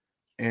Webb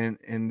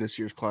in this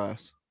year's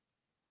class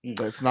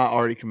that's not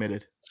already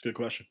committed? That's a good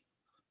question.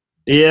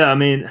 Yeah,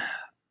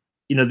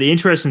 the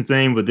interesting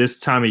thing with this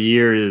time of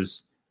year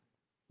is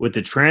with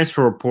the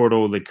transfer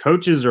portal, the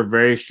coaches are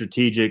very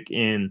strategic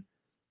in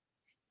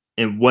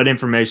what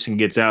information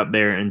gets out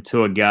there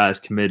until a guy is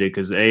committed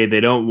because, A, they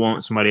don't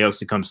want somebody else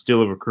to come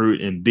steal a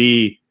recruit, and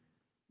B,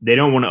 they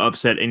don't want to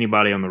upset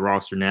anybody on the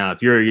roster now.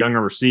 If you're a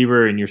younger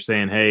receiver and you're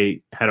saying,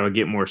 hey, how do I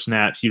get more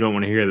snaps? You don't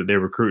want to hear that they're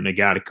recruiting a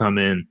guy to come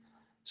in.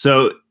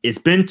 So it's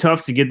been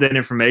tough to get that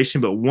information,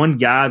 but one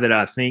guy that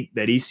I think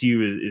that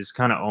ECU is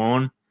kind of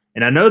on,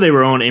 and I know they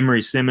were on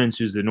Emory Simmons,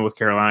 who's the North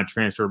Carolina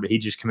transfer, but he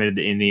just committed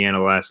to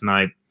Indiana last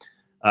night.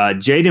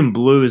 Jaden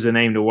Blue is a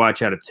name to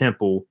watch out of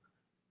Temple,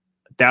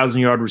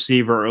 1,000-yard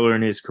receiver earlier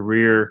in his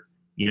career.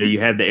 You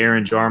have the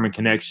Aaron Jarman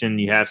connection.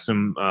 You have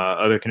some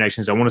other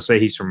connections. I want to say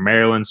he's from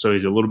Maryland, so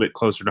he's a little bit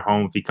closer to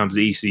home if he comes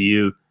to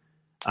ECU.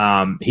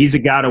 He's a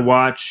guy to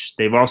watch.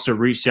 They've also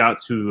reached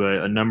out to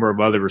a number of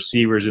other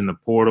receivers in the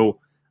portal.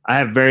 I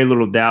have very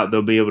little doubt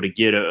they'll be able to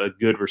get a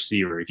good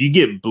receiver. If you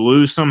get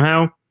Blue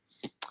somehow,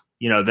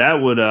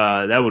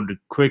 that would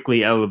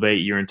quickly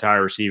elevate your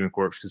entire receiving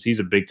corps because he's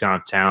a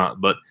big-time talent.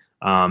 But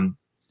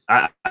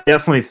I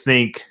definitely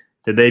think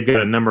that they've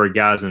got a number of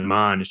guys in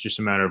mind. It's just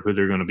a matter of who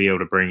they're going to be able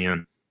to bring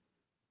in.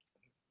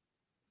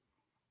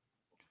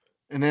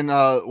 And then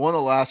one of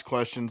the last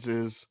questions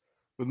is,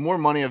 with more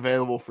money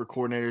available for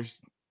coordinators,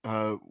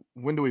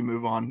 when do we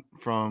move on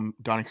from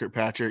Donnie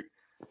Kirkpatrick?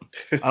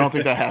 I don't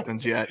think that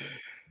happens yet.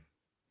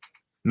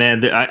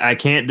 Man, I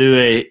can't do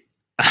a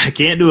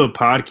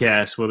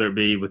podcast, whether it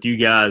be with you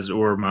guys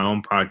or my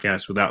own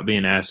podcast, without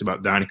being asked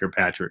about Donnie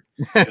Kirkpatrick.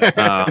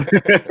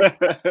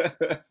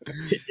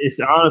 It's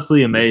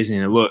honestly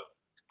amazing. And look,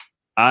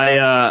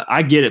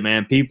 I get it,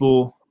 man.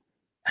 People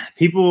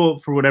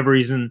for whatever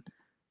reason,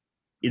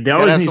 they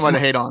always need somebody to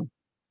hate on.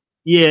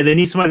 Yeah, they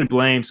need somebody to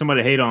blame,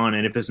 somebody to hate on.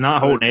 And if it's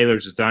not Holton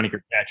Ahlers, it's Donnie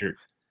Kirkpatrick.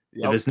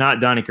 Yep. If it's not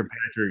Donnie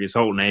Kirkpatrick, it's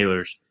Holton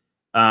Ahlers.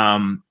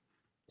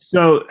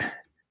 So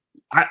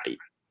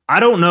I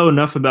don't know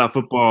enough about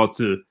football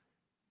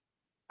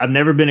I've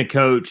never been a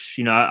coach.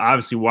 You know, I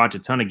obviously watch a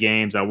ton of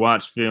games. I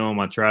watch film.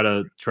 I try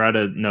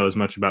to know as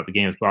much about the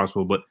game as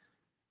possible. But,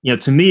 you know,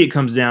 to me, it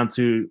comes down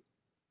to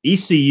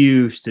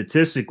ECU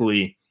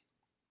statistically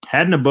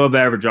had an above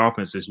average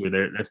offense this year.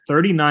 They're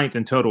 39th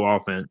in total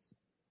offense.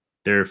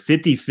 They're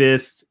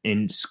 55th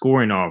in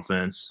scoring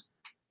offense.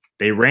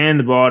 They ran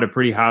the ball at a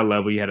pretty high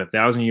level. You had a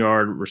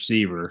 1,000-yard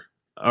receiver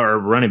or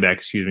running back,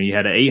 excuse me. You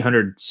had an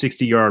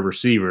 860-yard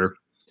receiver.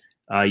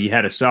 You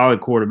had a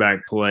solid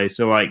quarterback play.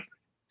 So, like,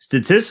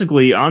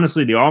 statistically,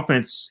 honestly, the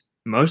offense,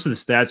 most of the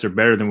stats are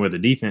better than where the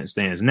defense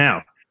stands.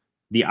 Now,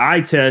 the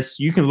eye test,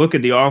 you can look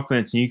at the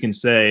offense and you can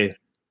say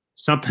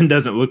something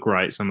doesn't look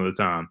right some of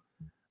the time.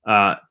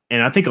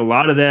 And I think a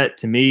lot of that,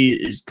 to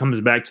me,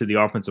 comes back to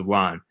the offensive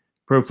line.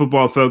 Pro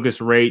Football Focus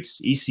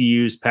rates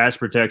ECU's pass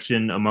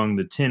protection among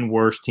the 10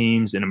 worst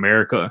teams in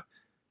America.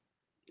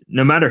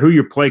 No matter who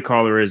your play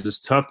caller is,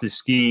 it's tough to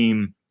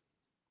scheme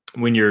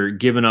when you're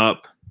giving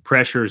up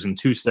pressures in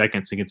 2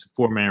 seconds against a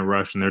 4-man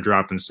rush and they're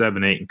dropping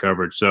 7-8 in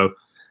coverage. So,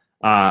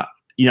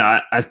 you know,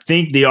 I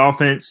think the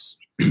offense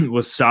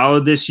was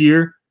solid this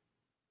year.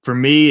 For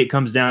me, it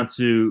comes down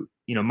to,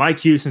 you know, Mike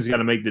Houston's got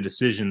to make the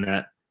decision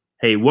that,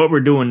 hey, what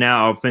we're doing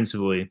now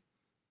offensively,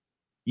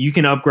 you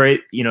can upgrade,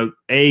 you know,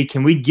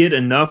 can we get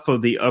enough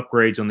of the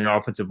upgrades on the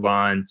offensive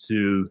line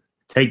to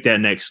take that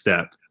next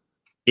step?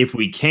 If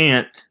we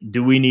can't,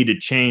 do we need to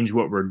change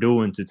what we're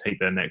doing to take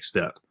that next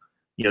step?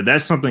 You know,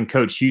 that's something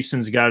Coach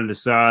Houston's got to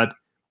decide.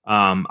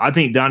 I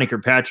think Donnie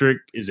Kirkpatrick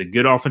is a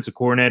good offensive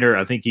coordinator.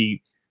 I think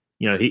he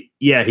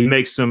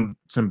makes some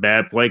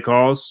bad play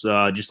calls,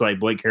 just like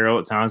Blake Harrell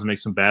at times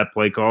makes some bad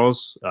play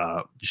calls.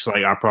 Just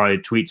like I probably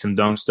tweet some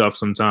dumb stuff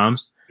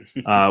sometimes.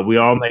 We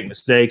all make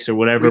mistakes or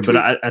whatever, but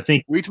I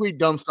think we tweet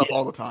dumb stuff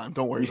all the time.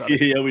 Don't worry about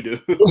it. Yeah, we do.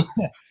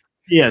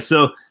 Yeah.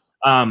 So,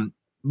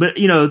 but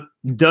you know,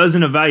 does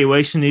an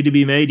evaluation need to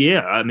be made?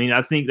 Yeah. I mean,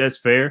 I think that's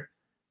fair.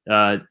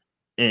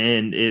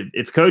 And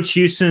if Coach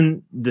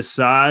Houston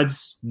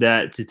decides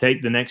that to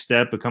take the next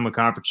step, become a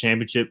conference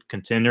championship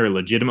contender, a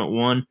legitimate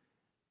one,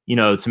 you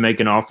know, to make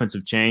an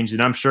offensive change,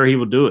 then I'm sure he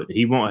will do it.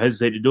 He won't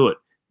hesitate to do it.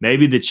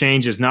 Maybe the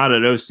change is not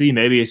at OC.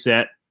 Maybe it's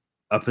at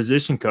a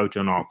position coach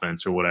on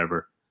offense or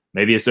whatever.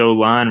 Maybe it's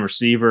O-line,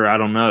 receiver. I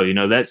don't know. You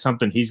know, that's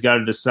something he's got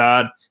to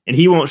decide. And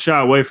he won't shy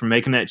away from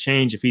making that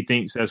change if he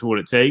thinks that's what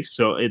it takes.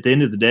 So at the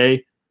end of the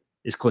day,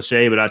 it's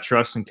cliche, but I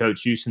trust in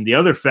Coach Houston. The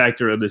other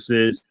factor of this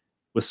is,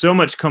 with so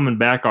much coming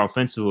back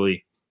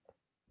offensively,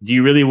 do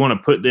you really want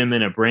to put them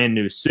in a brand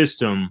new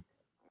system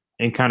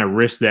and kind of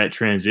risk that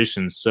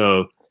transition?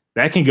 So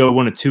that can go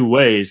one of two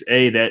ways.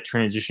 A, that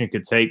transition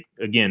could take,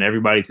 again,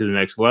 everybody to the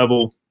next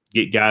level,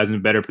 get guys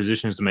in better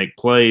positions to make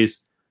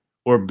plays.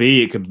 Or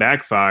B, it could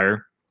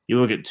backfire.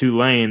 You look at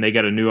Tulane, they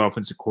got a new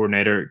offensive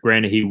coordinator.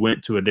 Granted, he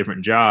went to a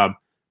different job,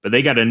 but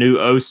they got a new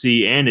OC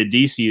and a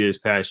DC this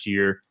past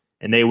year,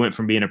 and they went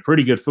from being a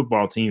pretty good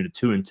football team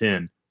to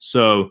 2-10.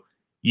 So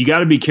you got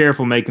to be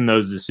careful making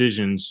those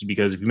decisions,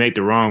 because if you make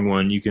the wrong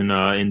one, you can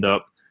end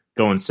up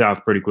going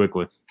south pretty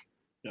quickly.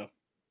 Yeah.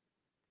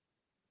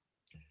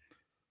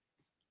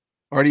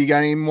 Artie, you got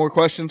any more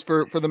questions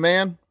for the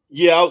man?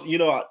 Yeah, you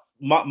know,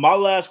 my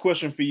last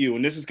question for you,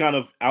 and this is kind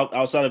of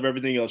outside of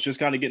everything else, just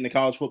kind of getting to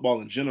college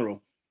football in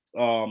general.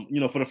 You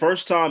know, for the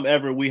first time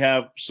ever, we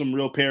have some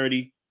real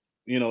parity,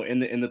 you know,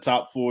 in the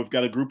top four. We've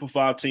got a group of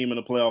 5 team in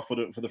the playoff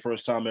for the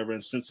first time ever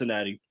in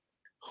Cincinnati.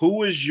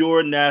 Who is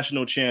your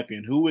national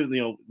champion? Who is,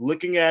 you know,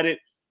 looking at it,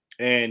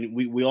 and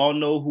we all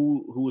know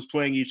who is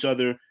playing each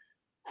other.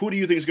 Who do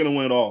you think is going to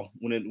win it all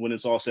when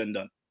it's all said and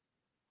done?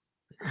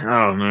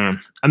 Oh man,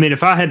 I mean,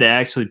 if I had to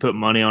actually put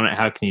money on it,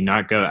 how can you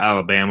not go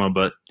Alabama?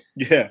 But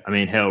yeah, I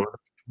mean, hell,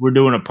 we're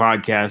doing a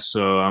podcast,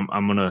 so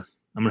I'm gonna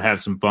have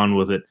some fun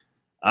with it.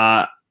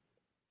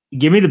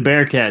 Give me the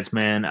Bearcats,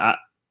 man. I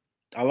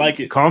like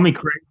it. Call me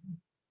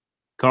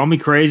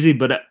crazy,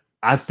 but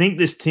I think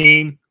this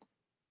team,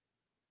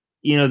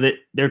 you know, that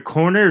their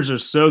corners are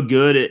so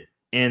good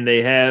and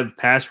they have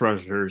pass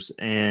rushers.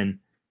 And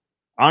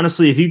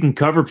honestly, if you can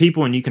cover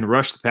people and you can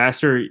rush the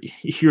passer,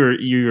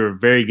 you're a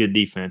very good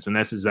defense, and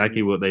that's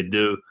exactly what they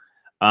do.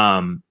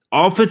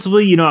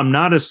 Offensively, you know, I'm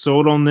not as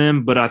sold on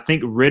them, but I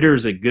think Ritter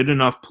is a good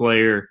enough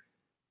player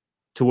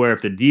to where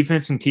if the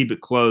defense can keep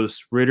it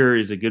close, Ritter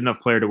is a good enough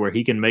player to where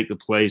he can make the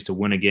plays to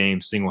win a game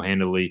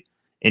single-handedly.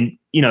 And,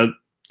 you know,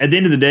 at the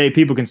end of the day,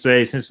 people can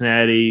say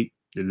Cincinnati,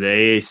 They're the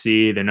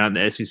AAC. They're not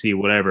the SEC,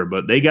 whatever.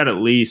 But they got at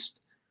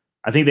least,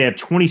 I think they have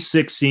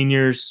 26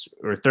 seniors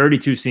or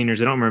 32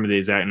 seniors. I don't remember the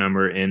exact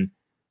number. And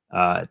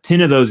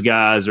 10 of those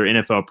guys are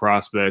NFL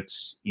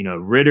prospects. You know,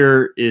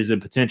 Ritter is a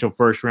potential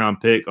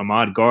first-round pick.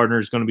 Ahmad Gardner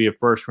is going to be a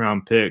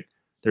first-round pick.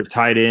 Their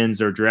tight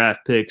ends are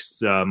draft picks.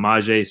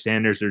 Majay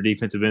Sanders, their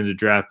defensive ends, a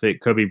draft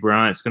pick. Kobe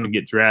Bryant's going to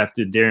get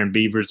drafted. Darren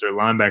Beavers, their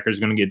linebacker, is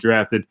going to get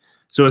drafted.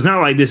 So it's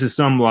not like this is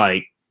some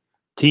like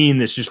team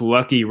that's just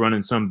lucky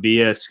running some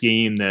BS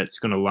scheme that's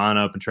going to line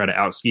up and try to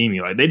out-scheme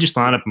you. Like they just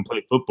line up and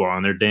play football,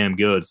 and they're damn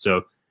good.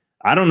 So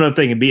I don't know if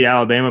they can beat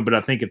Alabama, but I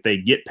think if they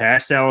get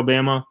past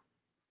Alabama,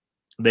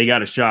 they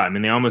got a shot. I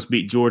mean, they almost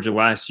beat Georgia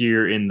last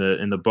year in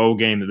the bowl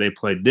game that they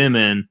played them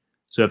in.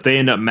 So if they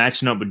end up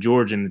matching up with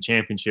Georgia in the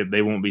championship,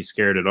 they won't be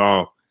scared at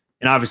all.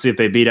 And obviously, if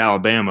they beat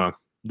Alabama,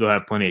 they'll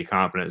have plenty of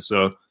confidence.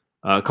 So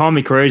call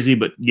me crazy,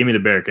 but give me the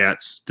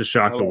Bearcats to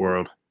shock the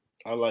world.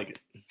 I like it.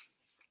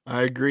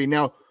 I agree.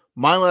 Now,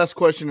 my last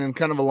question, and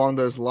kind of along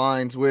those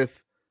lines,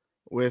 with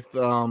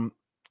UCF,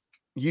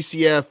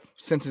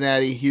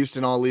 Cincinnati,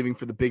 Houston, all leaving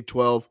for the Big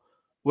 12.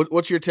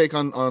 What's your take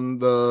on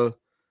the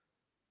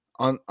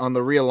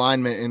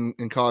realignment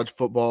in college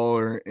football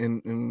or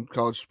in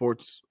college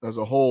sports as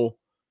a whole,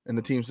 and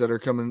the teams that are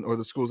coming or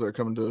the schools that are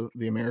coming to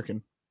the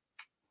American?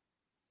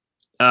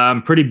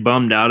 I'm pretty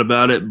bummed out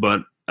about it,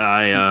 but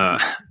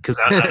because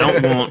I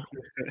don't want.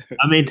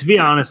 I mean, to be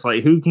honest,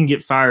 like who can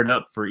get fired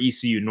up for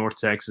ECU North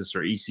Texas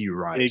or ECU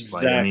Rice?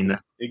 Exactly. Like, I mean,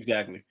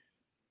 exactly.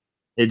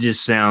 It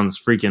just sounds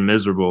freaking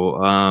miserable.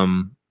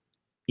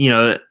 You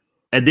know,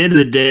 at the end of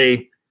the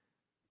day,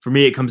 for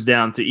me, it comes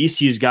down to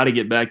ECU's got to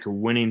get back to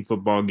winning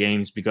football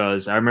games,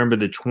 because I remember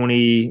the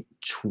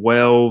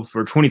 2012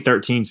 or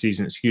 2013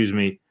 season, excuse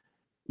me.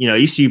 You know,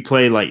 ECU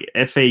played like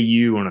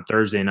FAU on a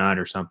Thursday night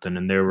or something,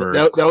 and there were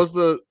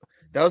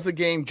that was the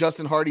game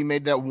Justin Hardy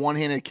made that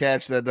one-handed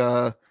catch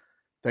that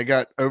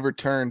got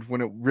overturned when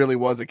it really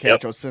was a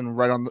catch. Yep. I was sitting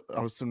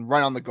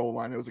right on the goal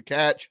line. It was a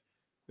catch.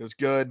 It was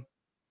good.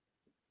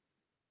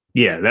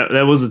 Yeah,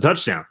 that was a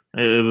touchdown.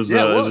 It was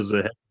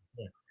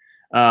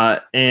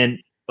and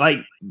like,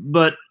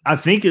 but I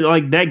think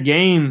like that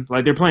game,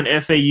 like they're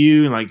playing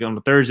FAU like on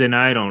a Thursday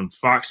night on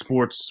Fox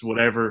Sports,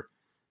 whatever.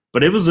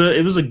 But it was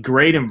a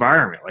great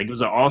environment. Like it was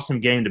an awesome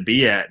game to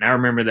be at. And I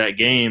remember that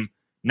game,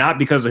 not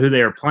because of who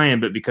they were playing,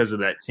 but because of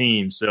that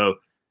team. So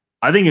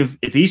I think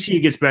if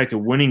ECU gets back to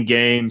winning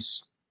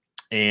games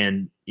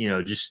and, you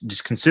know,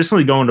 just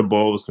consistently going to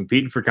bowls,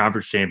 competing for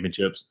conference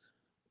championships,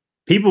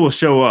 people will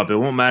show up. It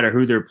won't matter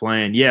who they're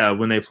playing. Yeah,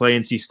 when they play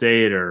NC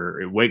State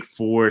or Wake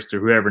Forest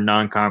or whoever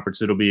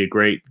non-conference, it'll be a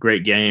great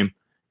game.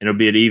 And it'll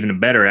be an even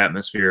better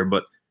atmosphere.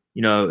 But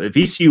you know, if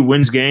ECU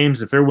wins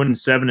games, if they're winning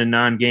 7 and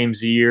 9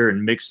 games a year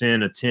and mix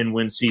in a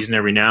 10-win season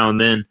every now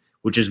and then,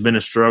 which has been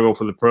a struggle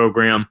for the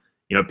program,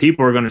 you know,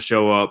 people are going to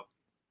show up,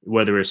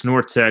 whether it's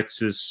North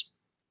Texas,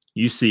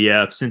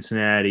 UCF,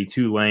 Cincinnati,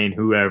 Tulane,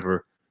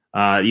 whoever.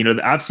 You know,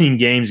 I've seen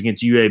games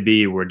against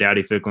UAB where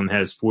Dowdy Ficklin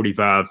has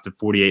 45 to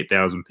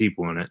 48,000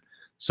 people in it.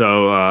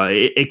 So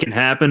it can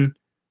happen.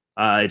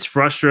 It's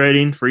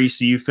frustrating for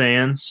ECU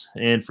fans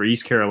and for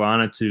East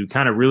Carolina to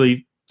kind of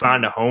really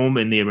find a home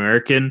in the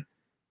American,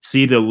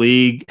 see the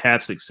league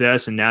have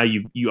success, and now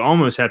you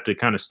almost have to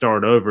kind of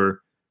start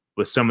over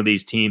with some of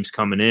these teams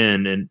coming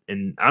in.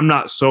 And I'm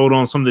not sold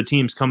on some of the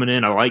teams coming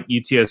in. I like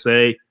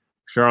UTSA,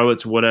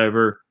 Charlotte's,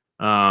 whatever.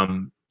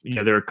 You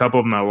know, there are a couple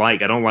of them I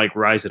like. I don't like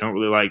Rice. I don't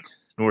really like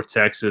North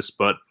Texas.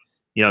 But,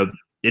 you know,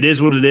 it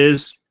is what it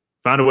is.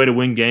 Find a way to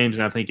win games,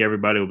 and I think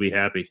everybody will be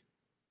happy.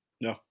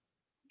 No.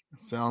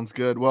 Sounds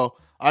good. Well,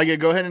 Igoe,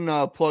 go ahead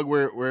and plug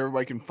where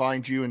everybody can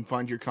find you and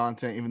find your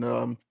content, even though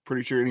I'm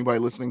pretty sure anybody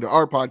listening to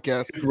our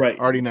podcast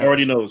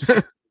already knows.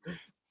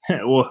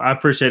 Well, I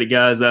appreciate it,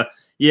 guys.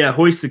 Yeah,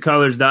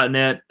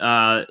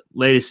 hoistthecolors.net,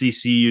 latest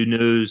ECU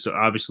news.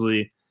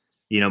 Obviously,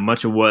 you know,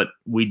 much of what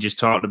we just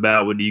talked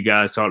about, what you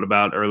guys talked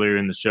about earlier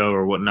in the show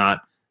or whatnot,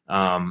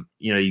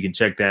 you know, you can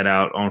check that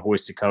out on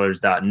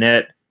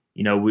hoistthecolors.net.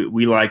 You know,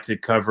 we like to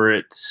cover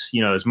it, you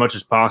know, as much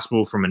as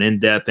possible from an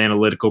in-depth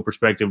analytical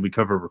perspective. We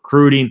cover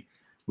recruiting.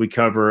 We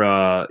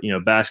cover, you know,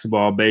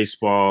 basketball,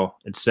 baseball,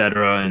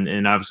 etc.,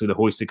 and obviously the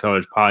Hoist the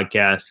Colors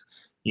podcast.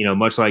 You know,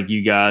 much like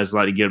you guys,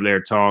 like to get up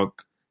there,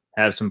 talk,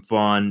 have some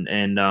fun,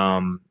 and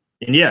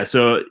yeah.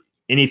 So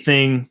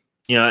anything,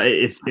 you know,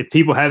 if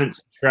people haven't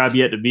subscribed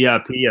yet to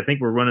VIP, I think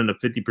we're running a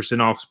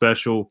 50% off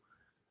special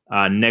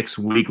next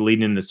week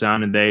leading into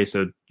signing day.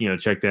 So you know,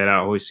 check that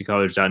out,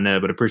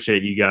 hoistthecolors.net. But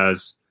appreciate you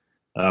guys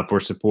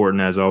for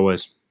supporting as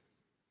always.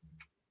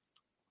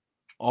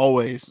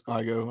 Always,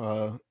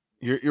 Igoe.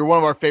 You're one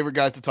of our favorite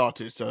guys to talk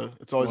to, so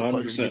it's always 100%. A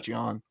pleasure to get you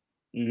on.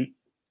 Mm-hmm.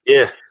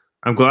 Yeah,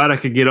 I'm glad I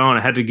could get on.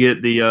 I had to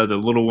get the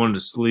little one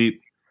to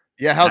sleep.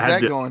 Yeah, how's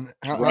that going?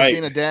 How's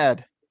being a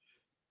dad?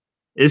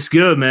 It's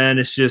good, man.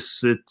 It's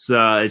just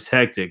it's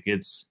hectic.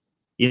 It's,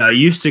 you know, I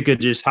used to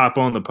could just hop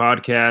on the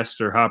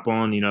podcast or hop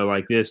on, you know,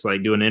 like this,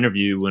 like do an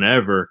interview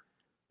whenever,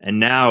 and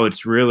now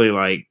it's really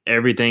like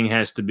everything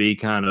has to be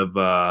kind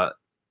of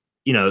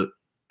you know,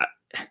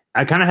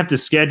 I kind of have to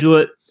schedule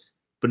it.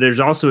 but there's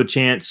also a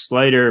chance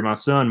Slater, my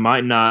son,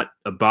 might not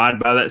abide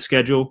by that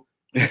schedule,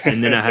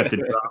 and then I have to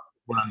drop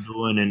what I'm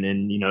doing,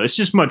 and it's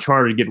just much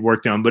harder to get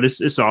work done. But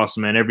it's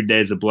awesome, man. Every day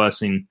is a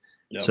blessing,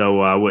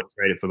 so I wouldn't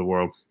trade it for the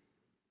world.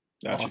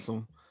 Gotcha.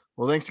 Awesome.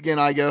 Well, thanks again,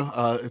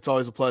 Igoe. It's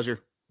always a pleasure.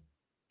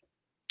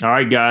 All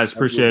right, guys.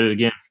 Appreciate it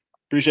again.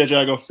 Appreciate you,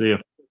 Igoe. See you.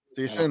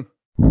 See you soon.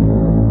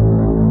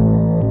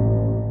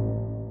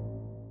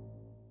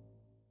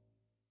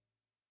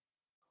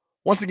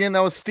 Once again, that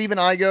was Stephen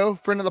Igoe,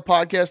 friend of the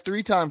podcast,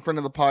 3-time friend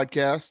of the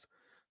podcast.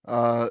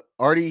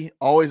 Artie,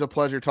 always a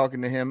pleasure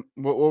talking to him.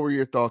 What were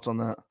your thoughts on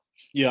that?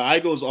 Yeah,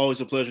 Igoe is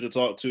always a pleasure to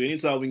talk to.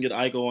 Anytime we can get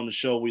Igoe on the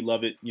show, we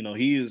love it.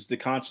 He is the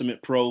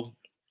consummate pro.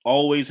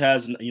 Always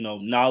has,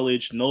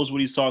 knowledge, knows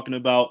what he's talking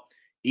about.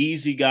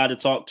 Easy guy to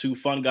talk to,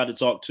 fun guy to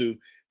talk to.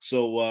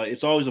 So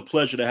it's always a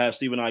pleasure to have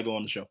Stephen Igoe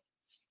on the show.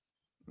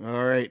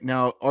 All right,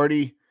 now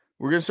Artie,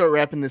 we're gonna start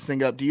wrapping this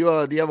thing up. Do you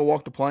have a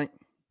walk the plank?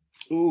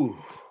 Ooh,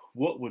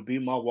 what would be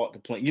my walk the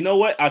plank? You know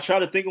what? I try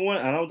to think of one.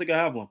 I don't think I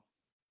have one.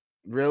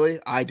 Really?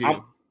 I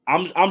do.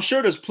 I'm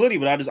sure there's plenty,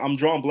 but I'm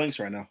drawing blanks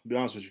right now. To be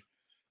honest with you.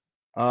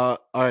 All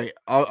right,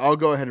 I'll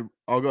go ahead.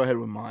 I'll go ahead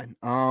with mine.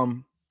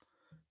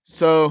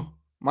 So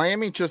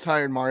Miami just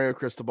hired Mario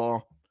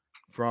Cristobal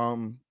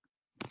from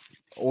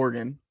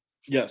Oregon.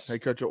 Yes,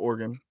 head coach of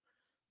Oregon.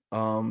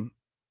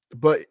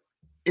 But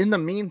in the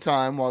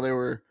meantime, while they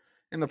were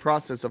in the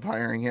process of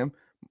hiring him,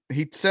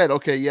 he said,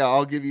 "Okay, yeah,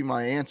 I'll give you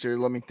my answer.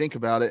 Let me think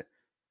about it."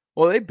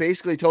 Well, they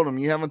basically told him,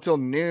 "You have until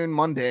noon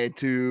Monday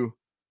to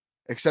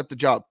accept the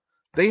job."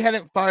 They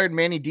hadn't fired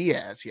Manny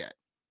Diaz yet.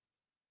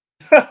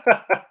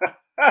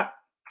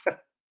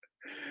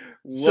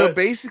 So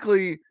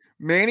basically,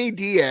 Manny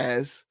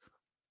Diaz,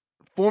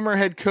 former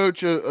head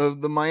coach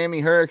of the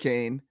Miami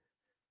Hurricane,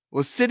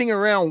 was sitting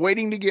around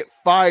waiting to get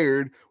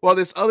fired while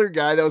this other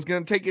guy that was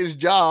going to take his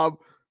job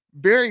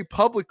very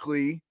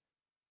publicly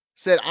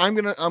said,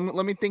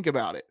 let me think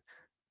about it.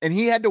 And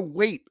he had to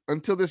wait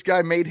until this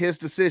guy made his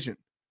decision.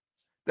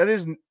 That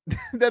is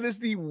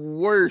the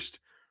worst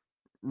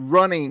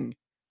running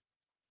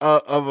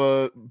of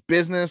a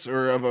business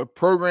or of a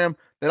program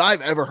that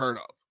I've ever heard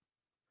of.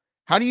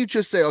 How do you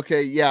just say,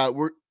 okay, yeah,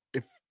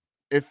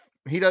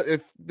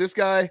 if this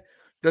guy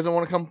doesn't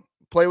want to come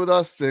play with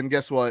us, then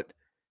guess what?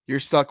 You're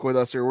stuck with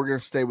us, or we're going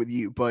to stay with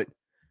you. But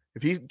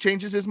if he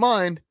changes his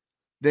mind,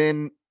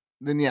 then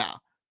yeah,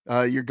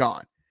 you're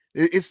gone.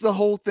 It's the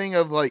whole thing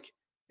of like,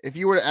 if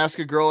you were to ask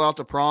a girl out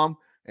to prom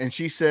and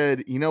she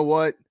said, you know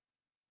what?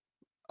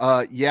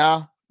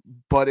 Yeah,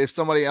 but if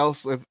somebody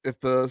else, if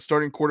the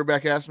starting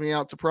quarterback asked me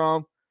out to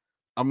prom,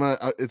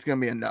 it's going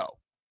to be a no.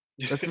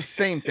 That's the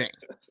same thing,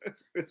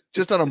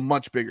 just on a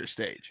much bigger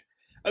stage.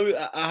 I mean,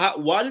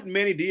 why did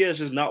Manny Diaz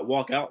just not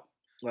walk out?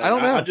 Like, I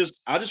don't know. I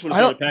just would have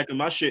started packing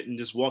my shit and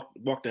just walk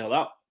the hell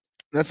out.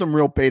 That's some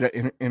real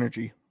beta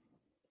energy.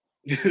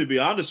 To be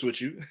honest with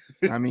you,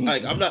 I mean,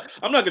 like I'm not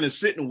going to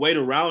sit and wait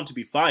around to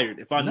be fired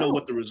if I know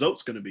what the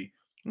result's going to be.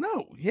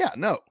 No,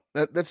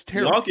 that's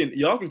terrible.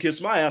 Y'all can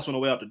kiss my ass on the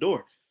way out the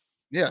door.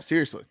 Yeah,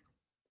 seriously.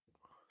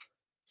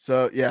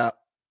 So yeah,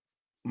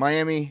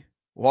 Miami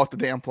walked the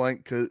damn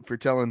plank for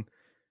telling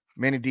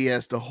Manny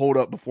Diaz to hold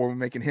up before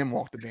making him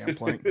walk the damn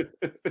plank.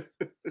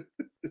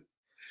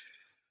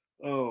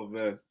 Oh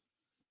man.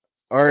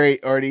 All right,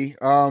 Artie.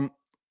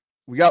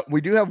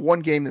 We do have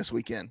one game this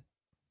weekend.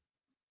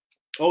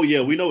 Oh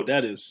yeah, we know what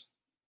that is.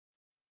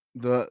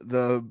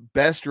 The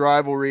best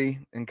rivalry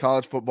in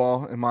college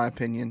football, in my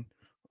opinion.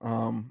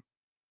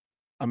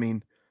 I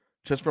mean,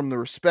 just from the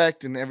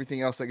respect and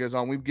everything else that goes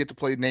on, we get to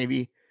play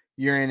Navy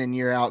year in and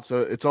year out, so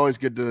it's always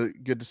good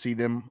to see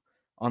them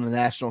on the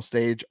national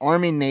stage.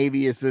 Army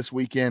Navy is this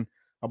weekend.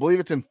 I believe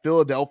it's in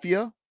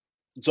Philadelphia.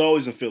 It's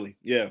always in Philly.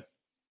 Yeah.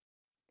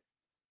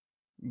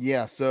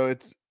 Yeah, so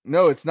it's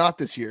not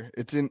this year.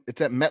 It's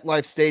at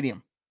MetLife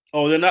Stadium.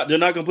 Oh, they're not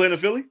gonna play in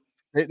Philly?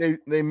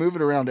 They move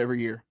it around every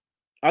year.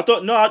 I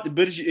thought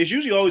but it's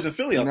usually always in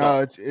Philly.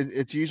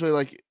 It's usually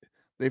like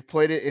they've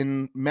played it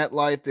in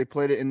MetLife, they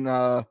played it in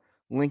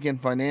Lincoln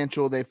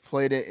Financial, they've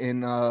played it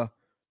in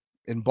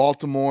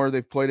Baltimore,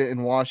 they've played it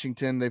in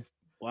Washington. They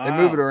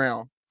move it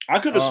around. I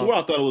could have sworn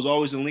I thought it was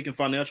always in Lincoln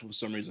Financial for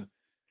some reason.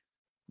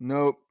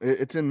 Nope,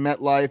 it's in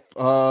MetLife.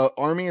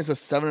 Army is a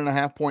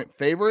 7.5-point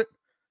favorite.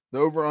 The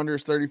over/under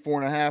is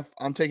 34.5.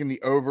 I'm taking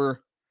the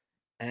over,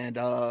 and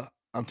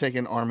I'm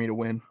taking Army to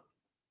win.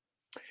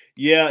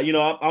 Yeah,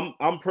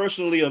 I'm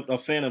personally a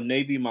fan of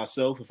Navy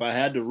myself. If I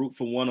had to root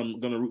for one, I'm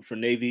going to root for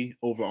Navy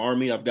over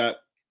Army. I've got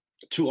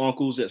 2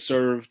 uncles that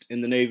served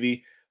in the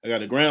Navy. I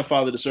got a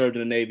grandfather that served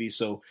in the Navy,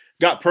 so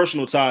got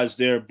personal ties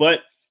there.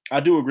 But I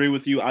do agree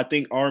with you. I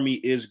think Army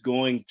is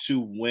going to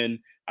win.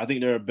 I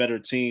think they're a better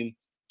team.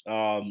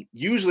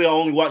 Usually I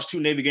only watch 2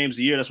 Navy games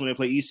a year. That's when they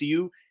play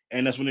ECU,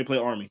 and that's when they play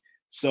Army.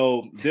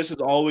 So this is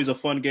always a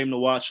fun game to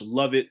watch.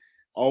 Love it.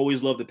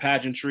 Always love the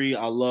pageantry.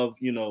 I love,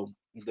 the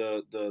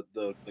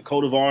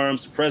coat of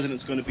arms. The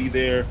president's going to be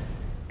there.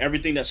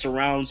 Everything that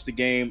surrounds the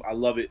game. I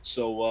love it.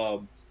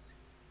 So,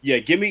 yeah,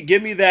 give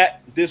me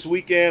that this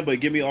weekend, but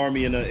give me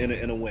Army in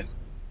a win.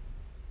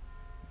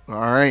 All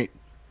right.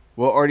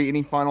 Well, Artie,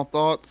 any final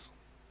thoughts?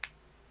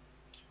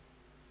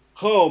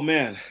 Oh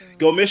man,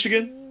 go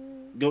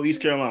Michigan, go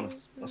East Carolina.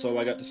 That's all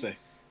I got to say.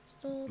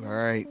 All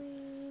right.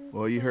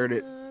 Well, you heard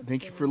it.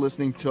 Thank you for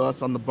listening to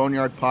us on the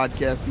Boneyard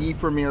Podcast, the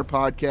premier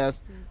podcast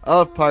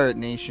of Pirate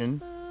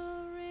Nation.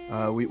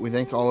 We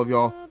thank all of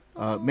y'all.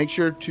 Make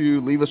sure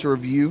to leave us a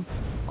review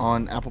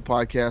on Apple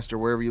Podcast or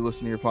wherever you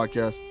listen to your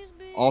podcast.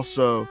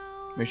 Also,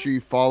 make sure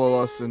you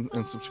follow us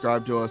and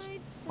subscribe to us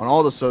on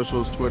all the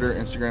socials, Twitter,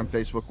 Instagram,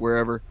 Facebook,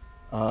 wherever.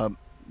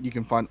 You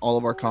can find all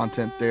of our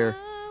content there.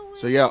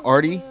 So, yeah,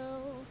 Artie,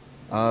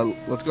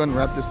 let's go ahead and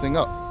wrap this thing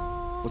up.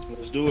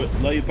 Let's do it.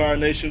 Love you, Pirate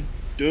Nation.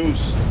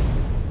 Deuce.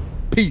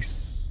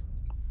 Peace.